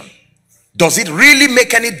declaration? Does it really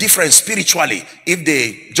make any difference spiritually if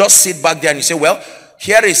they just sit back there and you say, well,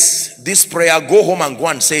 here is this prayer, go home and go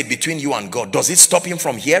and say it between you and God? Does it stop him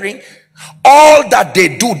from hearing? All that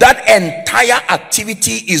they do, that entire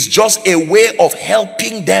activity, is just a way of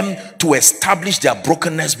helping them to establish their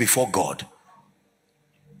brokenness before God.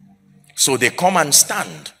 So they come and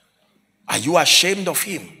stand. Are you ashamed of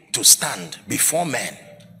him to stand before men?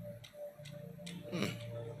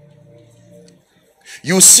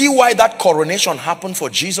 You see why that coronation happened for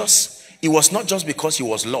Jesus? It was not just because he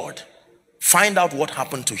was Lord. Find out what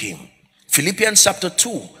happened to him. Philippians chapter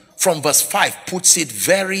 2 from verse 5 puts it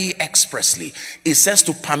very expressly. It says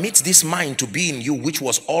to permit this mind to be in you, which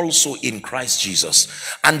was also in Christ Jesus.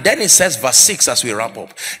 And then it says, verse 6, as we wrap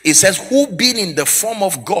up, it says, who being in the form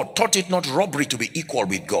of God thought it not robbery to be equal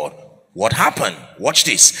with God. What happened? Watch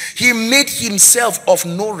this. He made himself of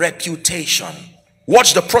no reputation.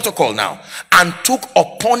 Watch the protocol now. And took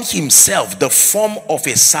upon himself the form of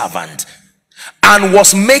a servant, and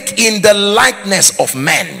was made in the likeness of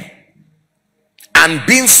men. And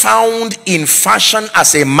being found in fashion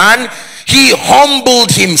as a man, he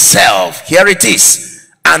humbled himself. Here it is.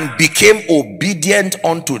 And became obedient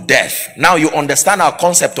unto death. Now you understand our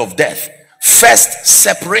concept of death. First,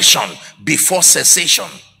 separation before cessation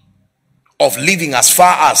of living as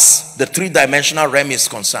far as the three-dimensional realm is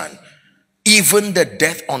concerned. Even the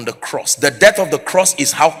death on the cross. The death of the cross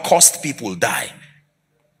is how cursed people die.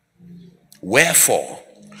 Wherefore,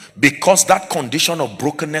 because that condition of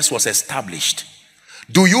brokenness was established,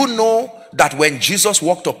 do you know that when Jesus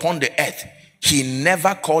walked upon the earth, he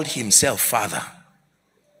never called himself Father?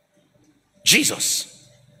 Jesus.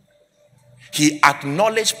 He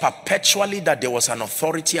acknowledged perpetually that there was an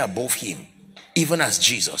authority above him, even as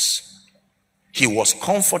Jesus. He was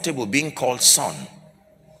comfortable being called Son,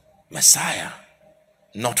 Messiah,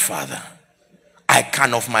 not Father. I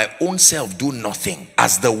can of my own self do nothing.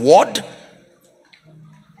 As the Word,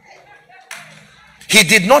 he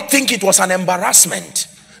did not think it was an embarrassment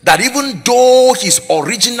that even though his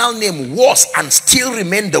original name was and still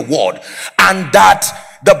remained the Word, and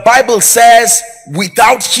that the Bible says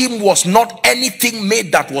without him was not anything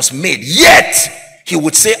made that was made, yet he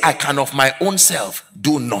would say, I can of my own self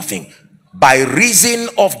do nothing. By reason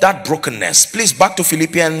of that brokenness, please back to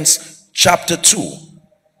Philippians chapter 2.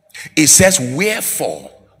 It says, wherefore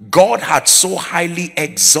God had so highly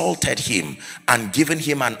exalted him and given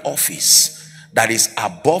him an office that is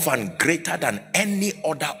above and greater than any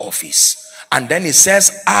other office. And then it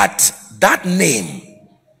says, at that name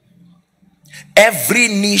every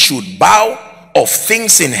knee should bow, of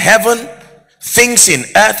things in heaven, things in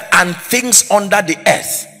earth, and things under the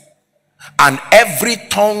earth, and every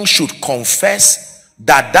tongue should confess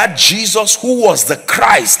that that Jesus who was the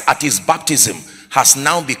Christ at his baptism has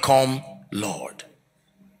now become Lord.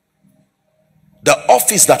 The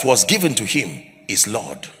office that was given to him is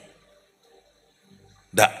Lord,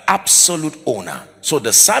 the absolute owner. So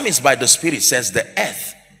the psalmist by the Spirit says the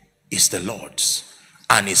earth is the Lord's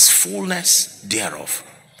and his fullness thereof.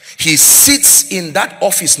 He sits in that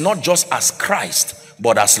office not just as Christ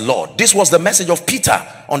but as Lord. This was the message of Peter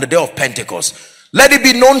on the day of Pentecost. Let it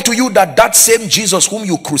be known to you that that same Jesus whom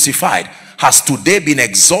you crucified has today been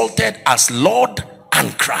exalted as Lord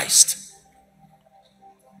and Christ.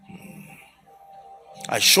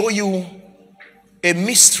 I show you a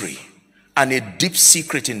mystery and a deep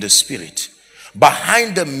secret in the spirit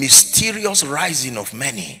behind the mysterious rising of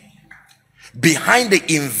many, behind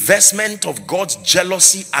the investment of God's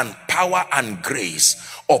jealousy and power and grace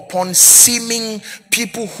upon seeming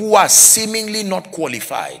people who are seemingly not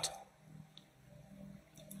qualified.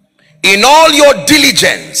 In all your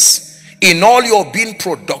diligence, in all your being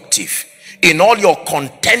productive, in all your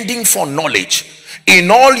contending for knowledge, in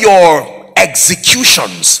all your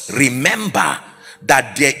executions, remember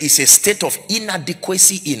that there is a state of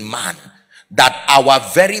inadequacy in man, that our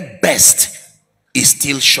very best is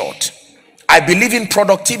still short. I believe in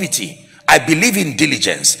productivity. I believe in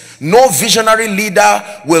diligence. No visionary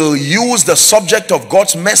leader will use the subject of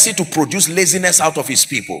God's mercy to produce laziness out of his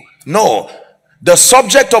people. No. The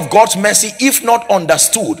subject of God's mercy, if not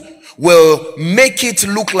understood, will make it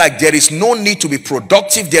look like there is no need to be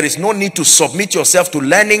productive, there is no need to submit yourself to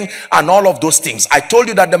learning and all of those things. I told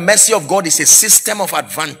you that the mercy of God is a system of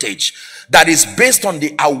advantage that is based on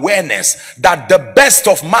the awareness that the best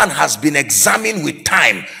of man has been examined with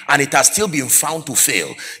time and it has still been found to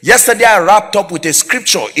fail. Yesterday I wrapped up with a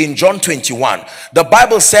scripture in John 21. The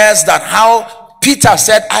Bible says that how Peter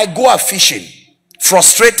said, I go a-fishing,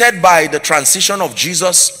 frustrated by the transition of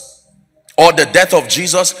Jesus or the death of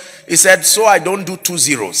Jesus. He said, so I don't do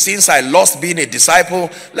 2-0. Since I lost being a disciple,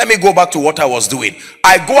 let me go back to what I was doing.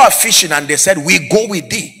 I go a-fishing, and they said, we go with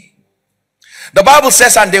thee. The Bible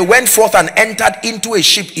says, and they went forth and entered into a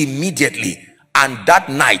ship immediately, and that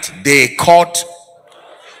night they caught.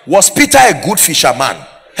 Was Peter a good fisherman?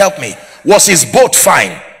 Help me. Was his boat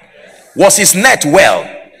fine? Was his net well?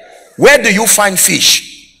 Where do you find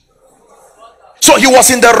fish? So he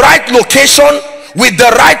was in the right location with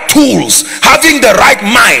the right tools, having the right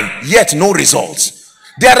mind, yet no results.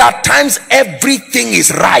 There are times everything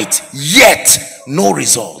is right, yet no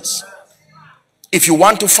results. If you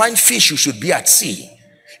want to find fish, you should be at sea.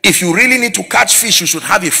 If you really need to catch fish, you should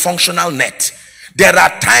have a functional net. There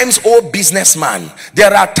are times, oh businessman,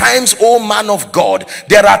 there are times, oh man of God,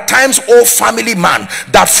 there are times, oh family man,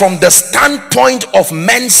 that from the standpoint of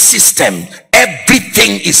men's system,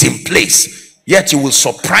 everything is in place, yet you will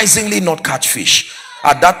surprisingly not catch fish.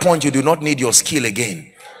 At that point, you do not need your skill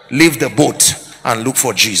again. Leave the boat and look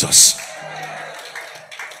for Jesus.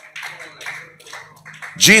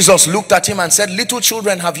 Jesus looked at him and said, little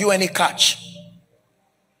children, have you any catch?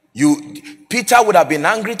 Peter would have been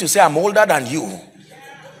angry to say, I'm older than you.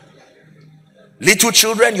 Little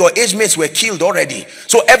children, your age mates were killed already.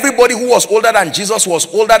 So everybody who was older than Jesus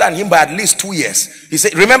was older than him by at least 2 years. He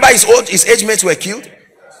said, remember his age mates were killed?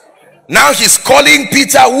 Now he's calling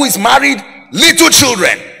Peter, who is married, little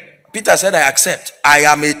children. Peter said, I accept. I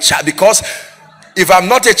am a child, because if I'm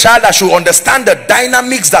not a child, I should understand the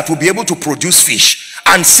dynamics that will be able to produce fish.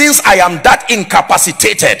 And since I am that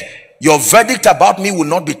incapacitated, your verdict about me will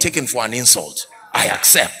not be taken for an insult. I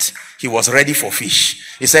accept. He was ready for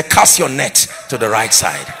fish. He said, cast your net to the right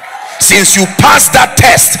side. Since you passed that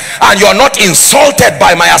test and you're not insulted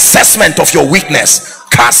by my assessment of your weakness,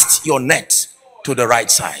 cast your net to the right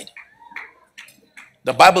side.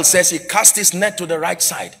 The Bible says he cast his net to the right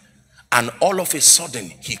side, and all of a sudden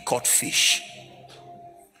he caught fish.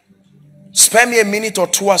 Spare me a minute or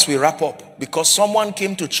two as we wrap up, because someone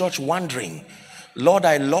came to church wondering, Lord,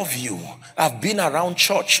 I love you. I've been around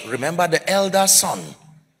church. Remember the elder son.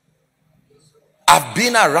 I've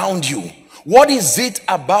been around you. What is it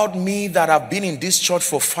about me that I've been in this church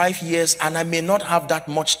for 5 years and I may not have that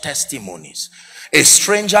much testimonies? A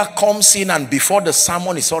stranger comes in and before the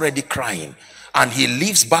sermon is already crying, and he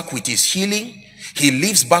leaves back with his healing. He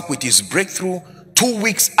leaves back with his breakthrough. 2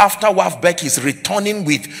 weeks after WAFBEC, he's returning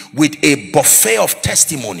with a buffet of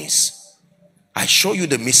testimonies. I show you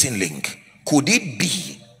the missing link. Could it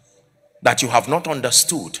be that you have not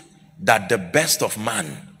understood that the best of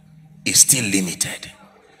man is still limited?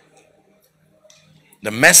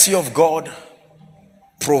 The mercy of God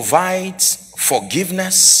provides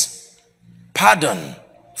forgiveness, pardon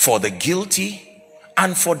for the guilty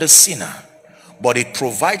and for the sinner, but it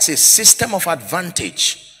provides a system of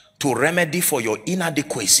advantage to remedy for your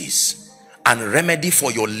inadequacies and remedy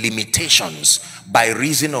for your limitations by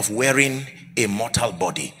reason of wearing a mortal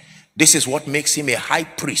body. This is what makes him a high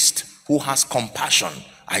priest who has compassion.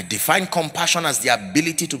 I define compassion as the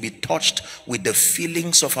ability to be touched with the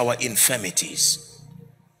feelings of our infirmities.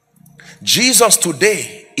 Jesus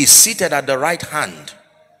today is seated at the right hand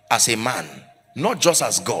as a man, not just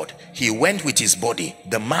as God. He went with his body,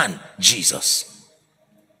 the man Jesus,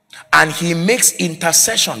 and he makes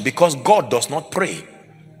intercession, because God does not pray.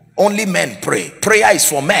 Only men pray. Prayer is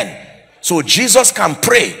for men. So Jesus can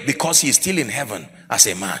pray because he is still in heaven as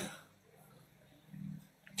a man.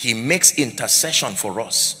 He makes intercession for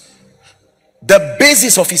us. The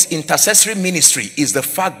basis of his intercessory ministry is the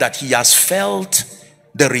fact that he has felt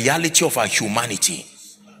the reality of our humanity.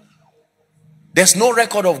 There's no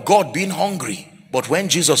record of God being hungry, but when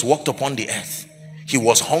Jesus walked upon the earth, he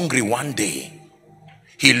was hungry one day.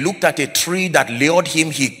 He looked at a tree that lured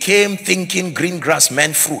him. He came thinking green grass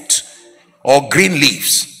meant fruit or green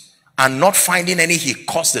leaves, and not finding any, he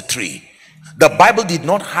cursed the tree. The Bible did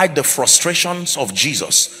not hide the frustrations of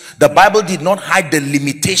Jesus. The Bible did not hide the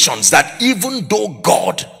limitations that even though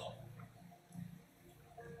God,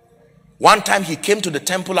 one time he came to the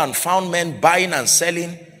temple and found men buying and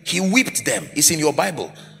selling, he whipped them. It's in your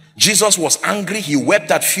Bible. Jesus was angry. He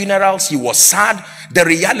wept at funerals. He was sad. The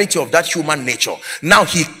reality of that human nature. Now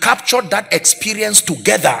he captured that experience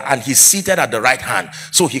together and he's seated at the right hand,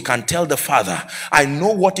 so he can tell the Father, I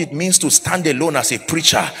know what it means to stand alone as a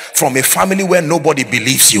preacher from a family where nobody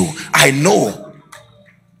believes you. I know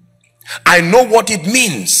what it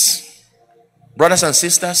means. Brothers and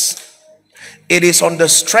sisters, it is on the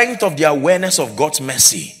strength of the awareness of God's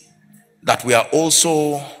mercy that we are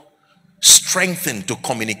also strengthened to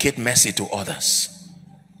communicate mercy to others.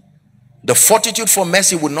 The fortitude for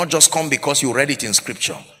mercy will not just come because you read it in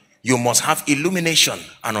scripture. You must have illumination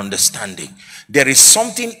and understanding. There is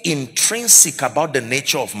something intrinsic about the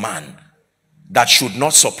nature of man that should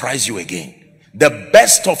not surprise you again. The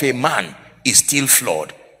best of a man is still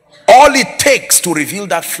flawed. All it takes to reveal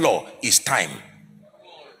that flaw is time.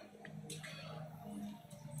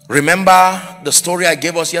 Remember the story I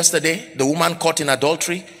gave us yesterday? The woman caught in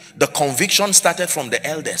adultery. The conviction started from the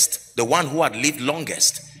eldest, the one who had lived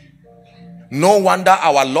longest. No wonder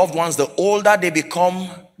our loved ones, the older they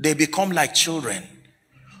become like children.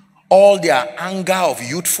 All their anger of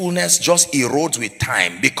youthfulness just erodes with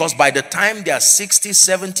time, because by the time they are 60,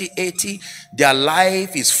 70, 80, their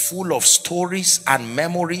life is full of stories and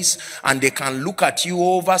memories, and they can look at you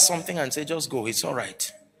over something and say, just go, it's all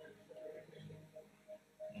right.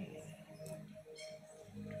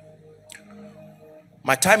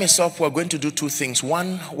 My time is up. We're going to do two things.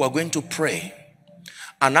 One, we're going to pray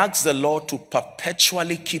and ask the Lord to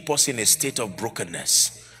perpetually keep us in a state of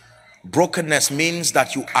brokenness. Brokenness means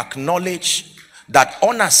that you acknowledge that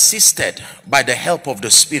unassisted by the help of the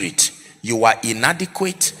Spirit, you are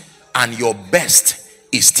inadequate and your best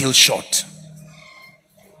is still short.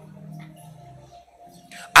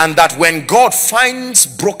 And that when God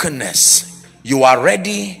finds brokenness, you are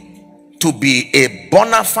ready to be a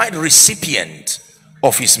bona fide recipient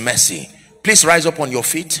of his mercy. Please rise up on your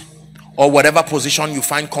feet, or whatever position you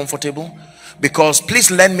find comfortable, because please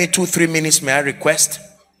lend me 2-3 minutes, may I request,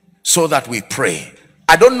 so that we pray.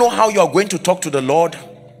 I don't know how you're going to talk to the Lord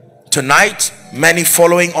tonight. Many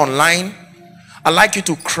following online, I'd like you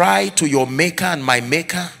to cry to your maker and my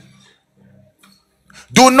maker.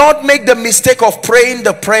 Do not make the mistake of praying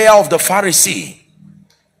the prayer of the Pharisee.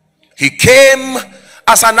 He came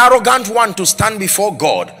as an arrogant one to stand before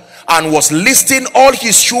God and was listing all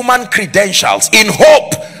his human credentials in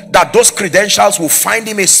hope that those credentials will find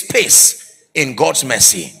him a space in God's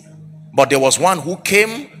mercy. But there was one who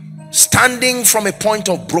came standing from a point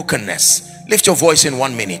of brokenness. Lift your voice in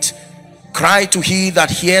 1 minute. Cry to he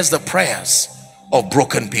that hears the prayers of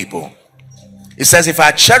broken people. It says, if I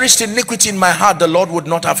had cherished iniquity in my heart, the Lord would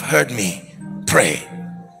not have heard me. Pray.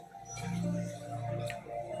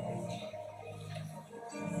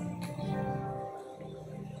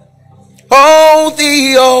 Oh,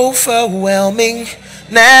 the overwhelming,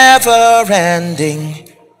 never-ending,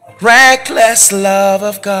 reckless love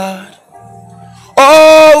of God.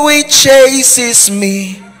 Oh, it chases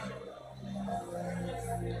me.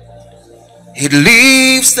 It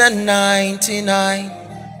leaves the 99.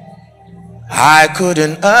 I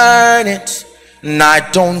couldn't earn it, and I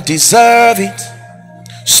don't deserve it.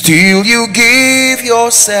 Still you give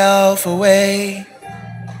yourself away.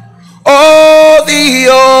 Oh, the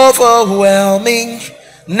overwhelming,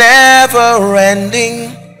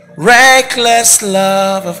 never-ending, reckless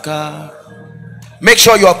love of God. Make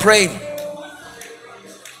sure you are praying.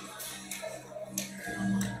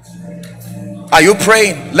 Are you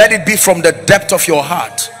praying? Let it be from the depth of your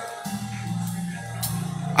heart.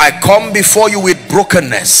 I come before you with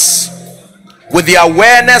brokenness, with the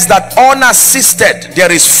awareness that unassisted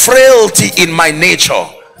there is frailty in my nature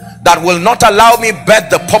that will not allow me bet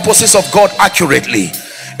the purposes of God accurately.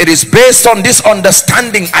 It is based on this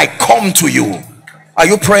understanding I come to you. Are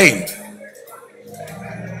you praying?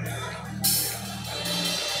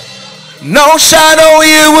 No shadow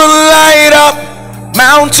you will light up,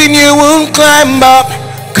 mountain you will climb up,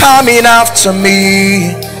 coming after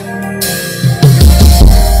me.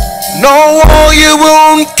 No wall you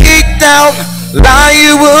won't kick down, lie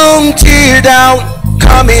you won't tear down,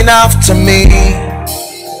 coming after me.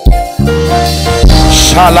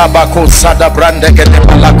 Shalabako sada brandeke de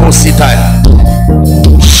balako sitaya.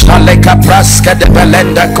 Shaleka praska de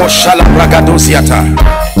belenda ko shalabragadusiata.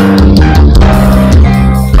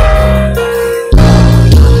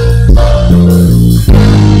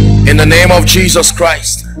 In the name of Jesus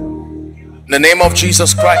Christ. In the name of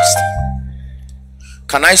Jesus Christ.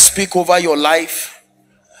 Can I speak over your life?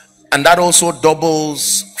 And that also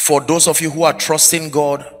doubles for those of you who are trusting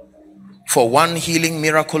God for one healing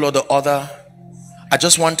miracle or the other. I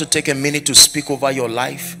just want to take a minute to speak over your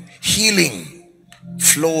life. Healing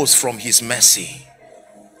flows from his mercy.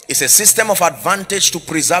 It's a system of advantage to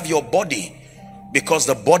preserve your body, because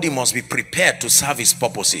the body must be prepared to serve his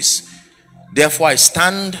purposes. Therefore, I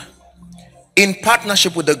stand in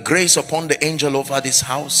partnership with the grace upon the angel over this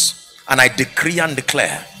house, and I decree and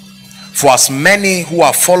declare for as many who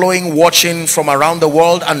are following, watching from around the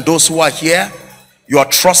world, and those who are here, you are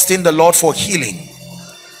trusting the Lord for healing.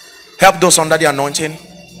 Help those under the anointing.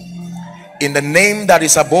 In the name that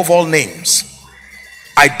is above all names,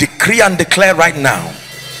 I decree and declare right now,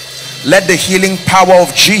 let the healing power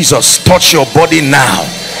of Jesus touch your body now.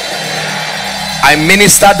 I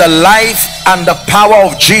minister the life and the power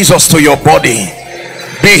of Jesus to your body.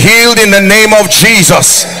 Be healed in the name of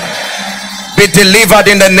Jesus. Be delivered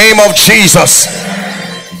in the name of Jesus.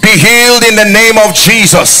 Be healed in the name of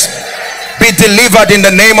Jesus. Be delivered in the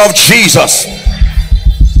name of Jesus.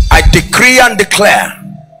 I decree and declare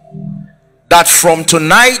that from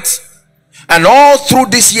tonight and all through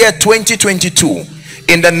this year 2022,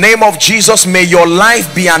 in the name of Jesus, may your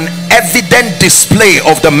life be an evident display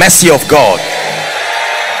of the mercy of God.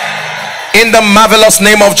 In the marvelous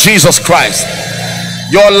name of Jesus Christ,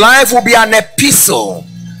 your life will be an epistle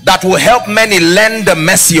that will help many learn the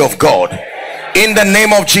mercy of God. In the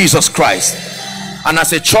name of Jesus Christ. And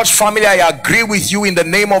as a church family, I agree with you in the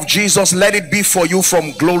name of Jesus. Let it be for you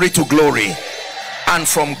from glory to glory and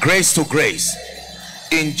from grace to grace.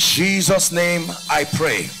 In Jesus' name I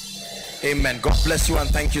pray. Amen. God bless you and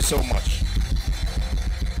thank you so much.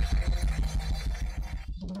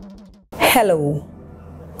 Hello.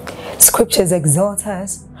 Scriptures exhort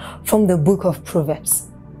us from the book of Proverbs.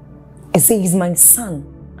 It says, my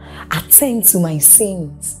son, attend to my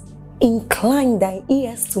sayings, incline thy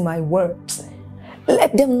ears to my words,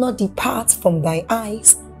 let them not depart from thy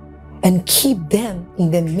eyes, and keep them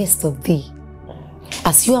in the midst of thee.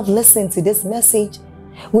 As you have listened to this message,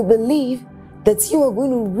 we believe that you are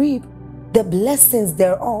going to reap the blessings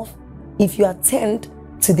thereof if you attend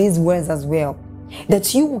to these words as well.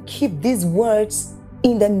 That you will keep these words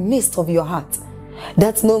in the midst of your heart.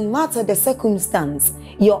 That no matter the circumstance,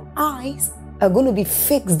 your eyes are going to be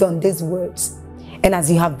fixed on these words. And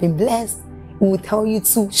as you have been blessed, we will tell you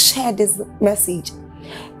to share this message.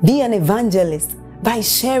 Be an evangelist by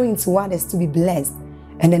sharing to others to be blessed.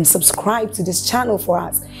 And then subscribe to this channel for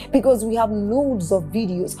us, because we have loads of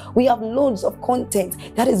videos, we have loads of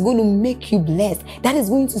content that is going to make you blessed, that is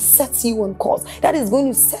going to set you on course, that is going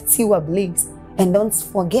to set you ablaze. And don't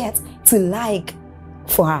forget to like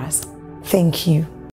for us. Thank you.